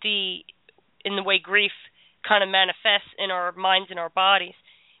in the way grief kind of manifests in our minds and our bodies,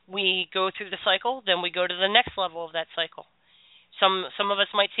 we go through the cycle, then we go to the next level of that cycle. Some of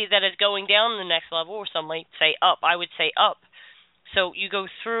us might see that as going down the next level, or some might say up. I would say up. So you go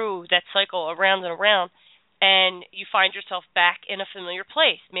through that cycle around and around, and you find yourself back in a familiar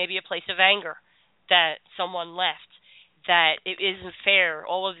place, maybe a place of anger that someone left, that it isn't fair,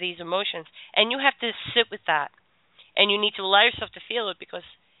 all of these emotions. And you have to sit with that, and you need to allow yourself to feel it, because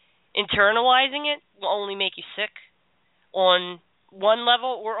internalizing it will only make you sick on one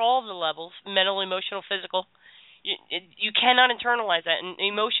level or all of the levels, mental, emotional, physical. You cannot internalize that, and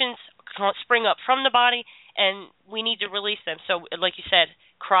emotions spring up from the body, and we need to release them. So, like you said,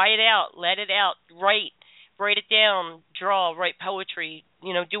 cry it out, let it out, write it down, draw, write poetry,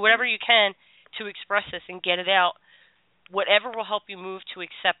 do whatever you can to express this and get it out, whatever will help you move to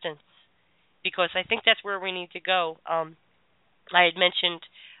acceptance, because I think that's where we need to go. I had mentioned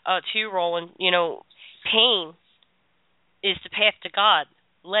to you, Roland, pain is the path to God.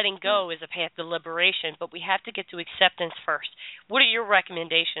 Letting go is a path to liberation, but we have to get to acceptance first. What are your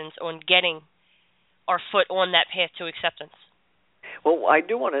recommendations on getting our foot on that path to acceptance? Well, I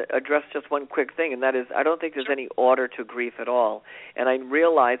do want to address just one quick thing, and that is I don't think there's any order to grief at all. And I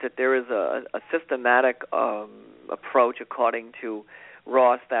realize that there is a systematic approach, according to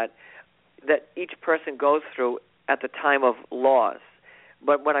Ross, that each person goes through at the time of loss.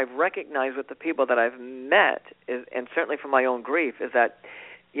 But what I've recognized with the people that I've met, and certainly from my own grief, is that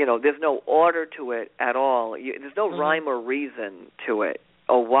there's no order to it at all. There's no rhyme or reason to it,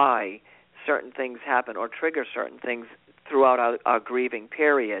 or why certain things happen or trigger certain things throughout our grieving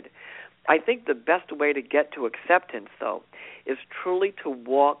period. I think the best way to get to acceptance, though, is truly to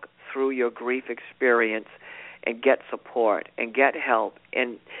walk through your grief experience and get support and get help.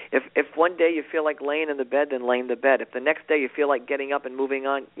 And if one day you feel like laying in the bed, then lay in the bed. If the next day you feel like getting up and moving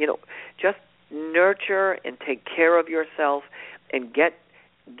on, just nurture and take care of yourself and get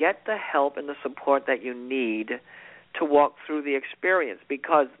the help and the support that you need to walk through the experience,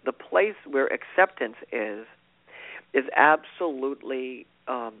 because the place where acceptance is is absolutely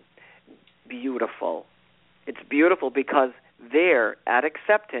beautiful. It's beautiful because there, at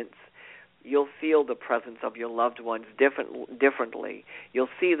acceptance, you'll feel the presence of your loved ones differently. You'll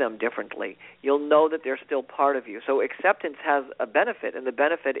see them differently. You'll know that they're still part of you. So acceptance has a benefit, and the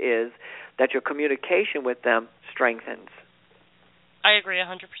benefit is that your communication with them strengthens. I agree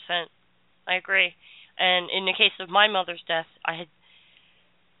 100%. I agree. And in the case of my mother's death, I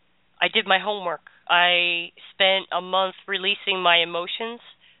did my homework. I spent a month releasing my emotions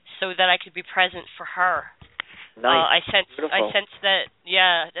so that I could be present for her. Nice. I sensed that,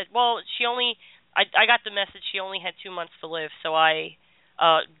 I got the message she only had 2 months to live, so I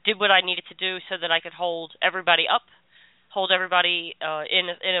did what I needed to do so that I could hold everybody up, hold everybody in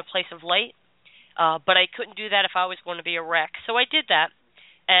a place of light, but I couldn't do that if I was going to be a wreck. So I did that,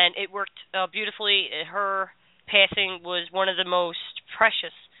 and it worked beautifully. Her passing was one of the most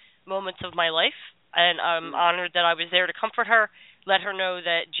precious moments of my life, and I'm honored that I was there to comfort her, let her know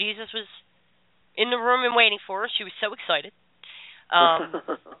that Jesus was in the room and waiting for her. She was so excited.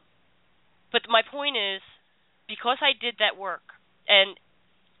 But my point is, because I did that work, and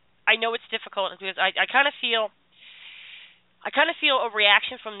I know it's difficult because I kind of feel a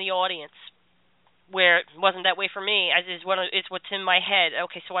reaction from the audience where it wasn't that way for me. It's what's in my head.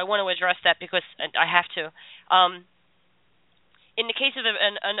 Okay, so I want to address that because I have to. In the case of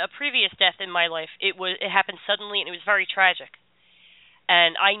a previous death in my life, it happened suddenly and it was very tragic.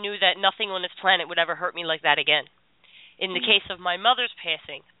 And I knew that nothing on this planet would ever hurt me like that again. In the case of my mother's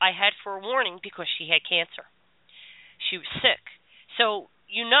passing, I had forewarning because she had cancer. She was sick. So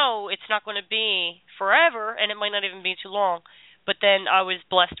it's not going to be forever, and it might not even be too long. But then I was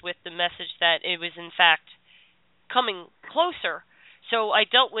blessed with the message that it was, in fact, coming closer. So I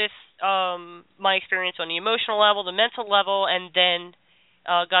dealt with my experience on the emotional level, the mental level, and then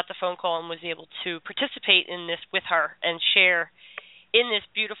got the phone call and was able to participate in this with her and share in this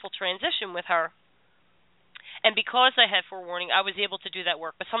beautiful transition with her. And because I had forewarning, I was able to do that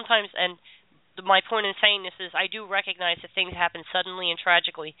work. But sometimes, and my point in saying this is I do recognize that things happen suddenly and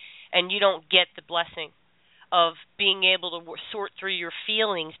tragically, and you don't get the blessing of being able to sort through your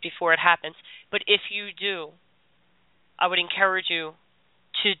feelings before it happens. But if you do, I would encourage you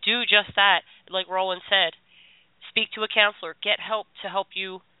to do just that. Like Roland said, speak to a counselor, get help to help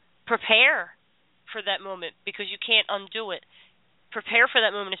you prepare for that moment, because you can't undo it. Prepare for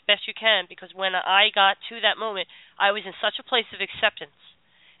that moment as best you can, because when I got to that moment, I was in such a place of acceptance,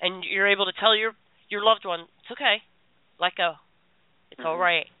 and you're able to tell your loved one, it's okay, let go, it's all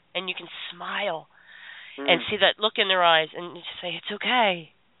right, and you can smile and see that look in their eyes, and you say, it's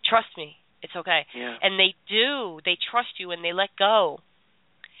okay, trust me, it's okay. Yeah. And they do, they trust you, and they let go.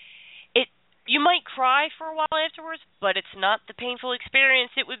 You might cry for a while afterwards, but it's not the painful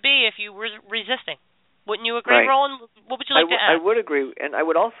experience it would be if you were resisting. Wouldn't you agree, right. Roland? What would you like to add? I would agree, and I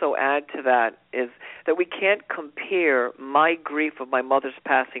would also add to that is that we can't compare my grief of my mother's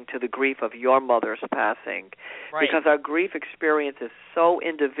passing to the grief of your mother's passing, right. because our grief experience is so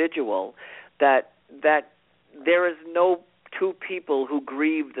individual that there is no two people who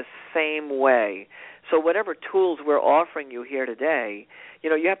grieve the same way. So whatever tools we're offering you here today,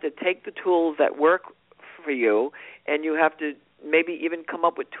 you have to take the tools that work for you, and you have to maybe even come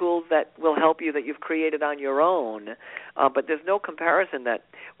up with tools that will help you that you've created on your own. But there's no comparison that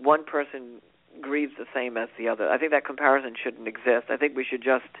one person grieves the same as the other. I think that comparison shouldn't exist. I think we should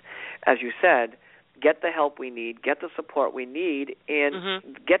just, as you said, get the help we need, get the support we need, and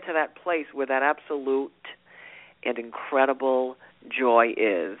get to that place where that absolute and incredible joy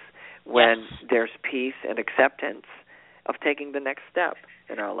is, when there's peace and acceptance of taking the next step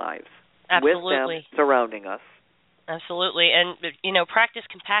in our lives. Absolutely. With them surrounding us. Absolutely. And, practice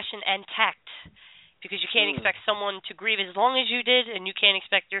compassion and tact, because you can't expect someone to grieve as long as you did, and you can't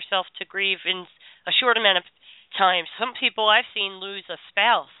expect yourself to grieve in a short amount of time. Some people I've seen lose a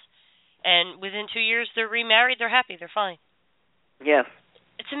spouse, and within 2 years they're remarried, they're happy, they're fine. Yes.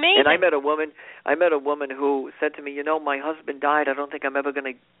 It's amazing. And I met a woman who said to me, my husband died. I don't think I'm ever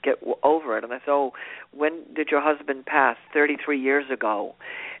going to get over it. And I said, when did your husband pass? 33 years ago.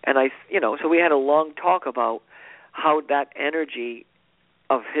 And so we had a long talk about how that energy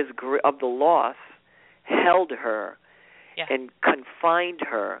of the loss held her and confined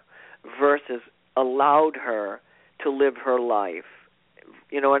her versus allowed her to live her life.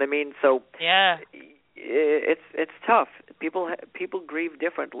 You know what I mean? So it's tough. People grieve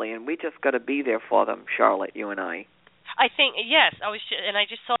differently, and we just got to be there for them, Charlotte, you and I. I think, yes. I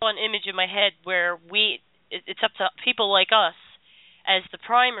just saw an image in my head where it's up to people like us as the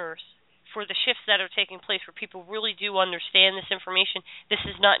primers for the shifts that are taking place, where people really do understand this information. This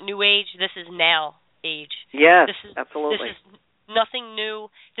is not New Age. This is now. age. Yes, This absolutely. is nothing new.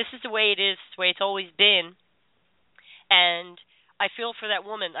 This is the way it is. It's the way it's always been. And I feel for that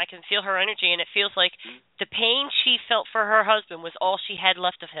woman. I can feel her energy, and it feels like the pain she felt for her husband was all she had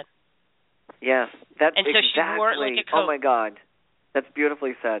left of him. Yes, that's and so exactly. she wore it like a coat. Oh my God, that's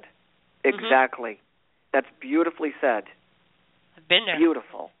beautifully said. Exactly, that's beautifully said. I've been there.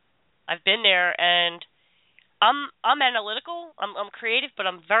 Beautiful. I've been there, and I'm analytical. I'm creative, but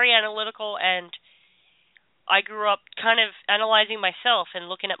I'm very analytical, and I grew up kind of analyzing myself and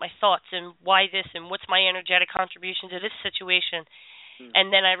looking at my thoughts and why this and what's my energetic contribution to this situation.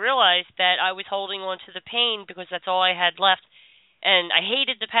 And then I realized that I was holding on to the pain because that's all I had left. And I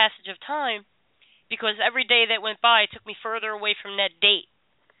hated the passage of time because every day that went by took me further away from that date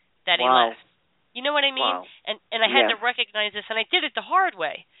that he left. You know what I mean? Wow. And I had to recognize this, and I did it the hard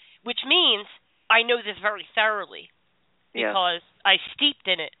way, which means I know this very thoroughly because I steeped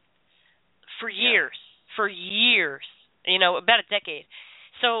in it for years. For years, about a decade.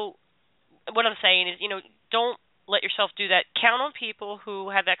 So what I'm saying is, don't let yourself do that. Count on people who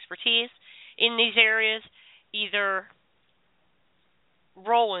have expertise in these areas, either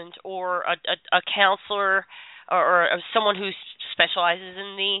Roland or a counselor or someone who specializes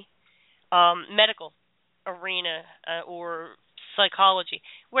in the medical arena or psychology.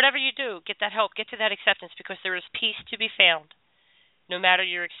 Whatever you do, get that help, get to that acceptance, because there is peace to be found. No matter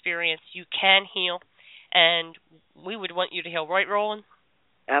your experience, you can heal. And we would want you to heal, right, Roland?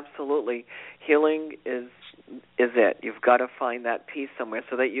 Absolutely. Healing is it. You've got to find that peace somewhere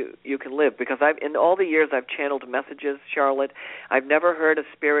so that you can live. Because in all the years I've channeled messages, Charlotte, I've never heard a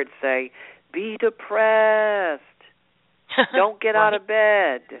spirit say, be depressed. Don't get out of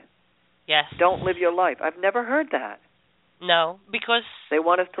bed. Yes. Don't live your life. I've never heard that. No, because they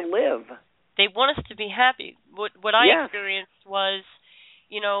want us to live. They want us to be happy. What I experienced was,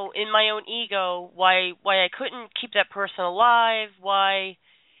 in my own ego, why I couldn't keep that person alive, why,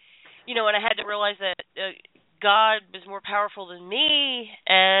 and I had to realize that God was more powerful than me,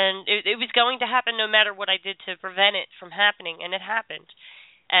 and it was going to happen no matter what I did to prevent it from happening, and it happened.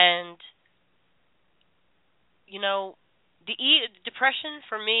 And, the depression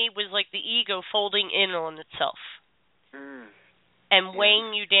for me was like the ego folding in on itself and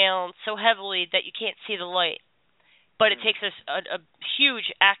weighing you down so heavily that you can't see the light. But it takes a huge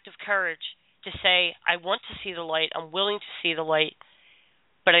act of courage to say, I want to see the light, I'm willing to see the light,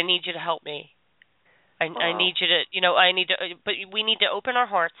 but I need you to help me. I need you to, but we need to open our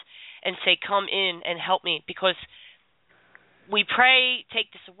hearts and say, come in and help me, because we pray,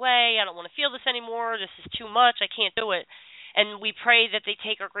 take this away, I don't want to feel this anymore, this is too much, I can't do it. And we pray that they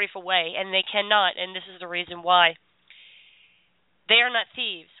take our grief away, and they cannot, and this is the reason why. They are not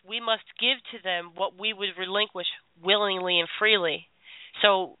thieves. We must give to them what we would relinquish willingly and freely.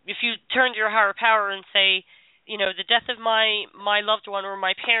 So if you turn to your higher power and say, the death of my loved one or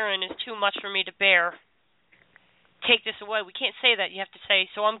my parent is too much for me to bear, take this away. We can't say that. You have to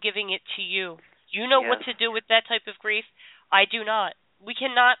say, so I'm giving it to you. You know what to do with that type of grief. I do not. We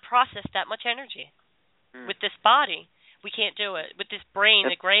cannot process that much energy. With this body, we can't do it. With this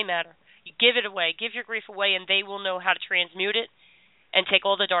brain, the gray matter. You give it away. Give your grief away, and they will know how to transmute it and take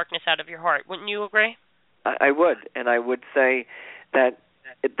all the darkness out of your heart. Wouldn't you agree? I would, and I would say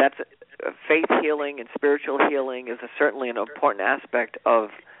that's faith healing and spiritual healing is certainly an important aspect of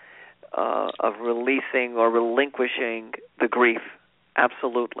releasing or relinquishing the grief.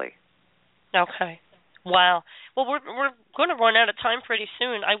 Absolutely. Okay. Wow. Well, we're going to run out of time pretty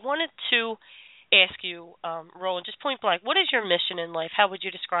soon. I wanted to ask you, Roland, just point blank, what is your mission in life? How would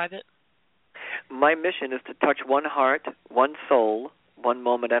you describe it? My mission is to touch one heart, one soul, one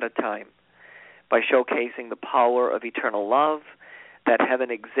moment at a time, by showcasing the power of eternal love, that heaven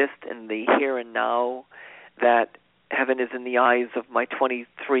exists in the here and now, that heaven is in the eyes of my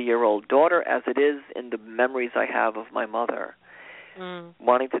 23-year-old daughter as it is in the memories I have of my mother.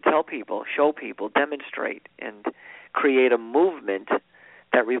 Wanting to tell people, show people, demonstrate, and create a movement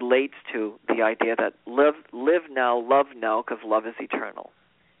that relates to the idea that live now, love now, because love is eternal.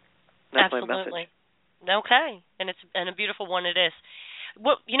 That's Absolutely. my message. Okay, and a beautiful one it is.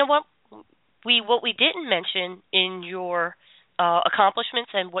 What we didn't mention in your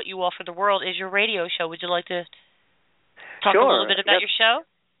accomplishments and what you offer the world is your radio show. Would you like to talk a little bit about your show?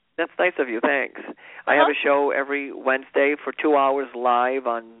 That's nice of you. Thanks. I have a show every Wednesday for 2 hours live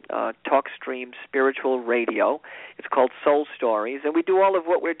on TalkStream Spiritual Radio. It's called Soul Stories, and we do all of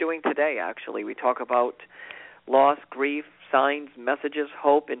what we're doing today, actually. We talk about loss, grief, signs, messages,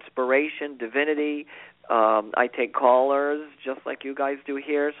 hope, inspiration, divinity, I take callers just like you guys do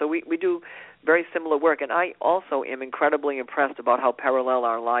here. So we do very similar work. And I also am incredibly impressed about how parallel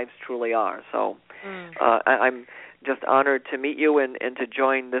our lives truly are. So I'm just honored to meet you and to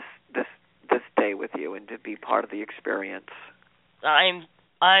join this day with you and to be part of the experience. I'm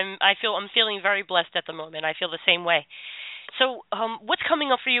feeling very blessed at the moment. I feel the same way. So what's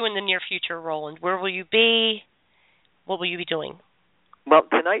coming up for you in the near future, Roland? Where will you be? What will you be doing? Well,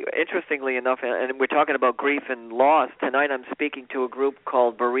 tonight, interestingly enough, and we're talking about grief and loss, tonight I'm speaking to a group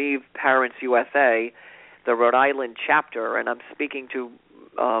called Bereaved Parents USA, the Rhode Island chapter, and I'm speaking to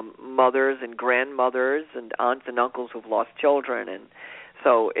mothers and grandmothers and aunts and uncles who've lost children. And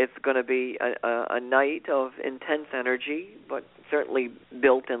so it's going to be a night of intense energy, but certainly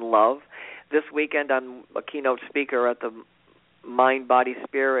built in love. This weekend I'm a keynote speaker at the Mind, Body,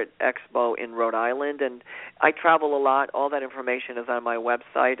 Spirit Expo in Rhode Island, and I travel a lot. All that information is on my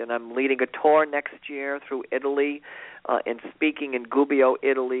website, and I'm leading a tour next year through Italy and speaking in Gubbio,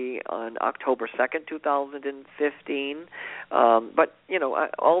 Italy on October 2nd, 2015. But, you know,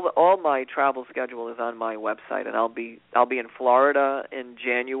 all my travel schedule is on my website, and I'll be in Florida in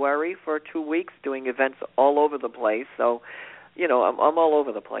January for 2 weeks doing events all over the place. So, you know, I'm all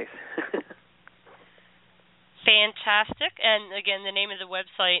over the place. Fantastic. And again, the name of the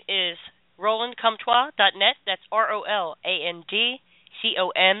website is RolandComtois.net. That's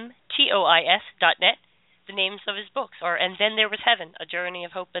RolandComtois.net. The names of his books are And Then There Was Heaven, A Journey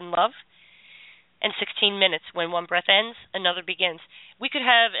of Hope and Love, and 16 Minutes, When One Breath Ends, Another Begins. We could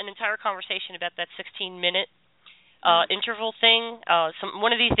have an entire conversation about that 16-minute interval thing.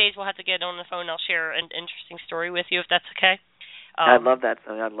 One of these days we'll have to get on the phone and I'll share an interesting story with you, if that's okay. I'd love that,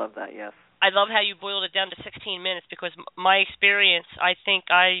 yes. I love how you boiled it down to 16 minutes because my experience, I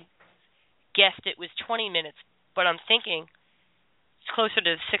think I guessed it was 20 minutes, but I'm thinking it's closer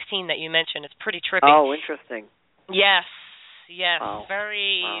to the 16 that you mentioned. It's pretty trippy. Oh, interesting. Yes. Wow.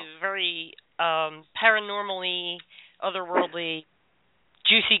 Very paranormally, otherworldly,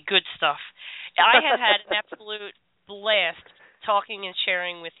 juicy, good stuff. I have had an absolute blast talking and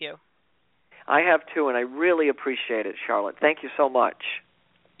sharing with you. I have too, and I really appreciate it, Charlotte. Thank you so much.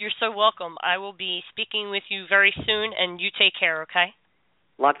 You're so welcome. I will be speaking with you very soon, and you take care, okay?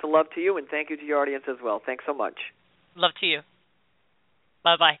 Lots of love to you, and thank you to your audience as well. Thanks so much. Love to you.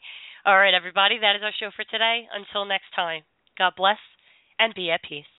 Bye-bye. All right, everybody, that is our show for today. Until next time, God bless and be at peace.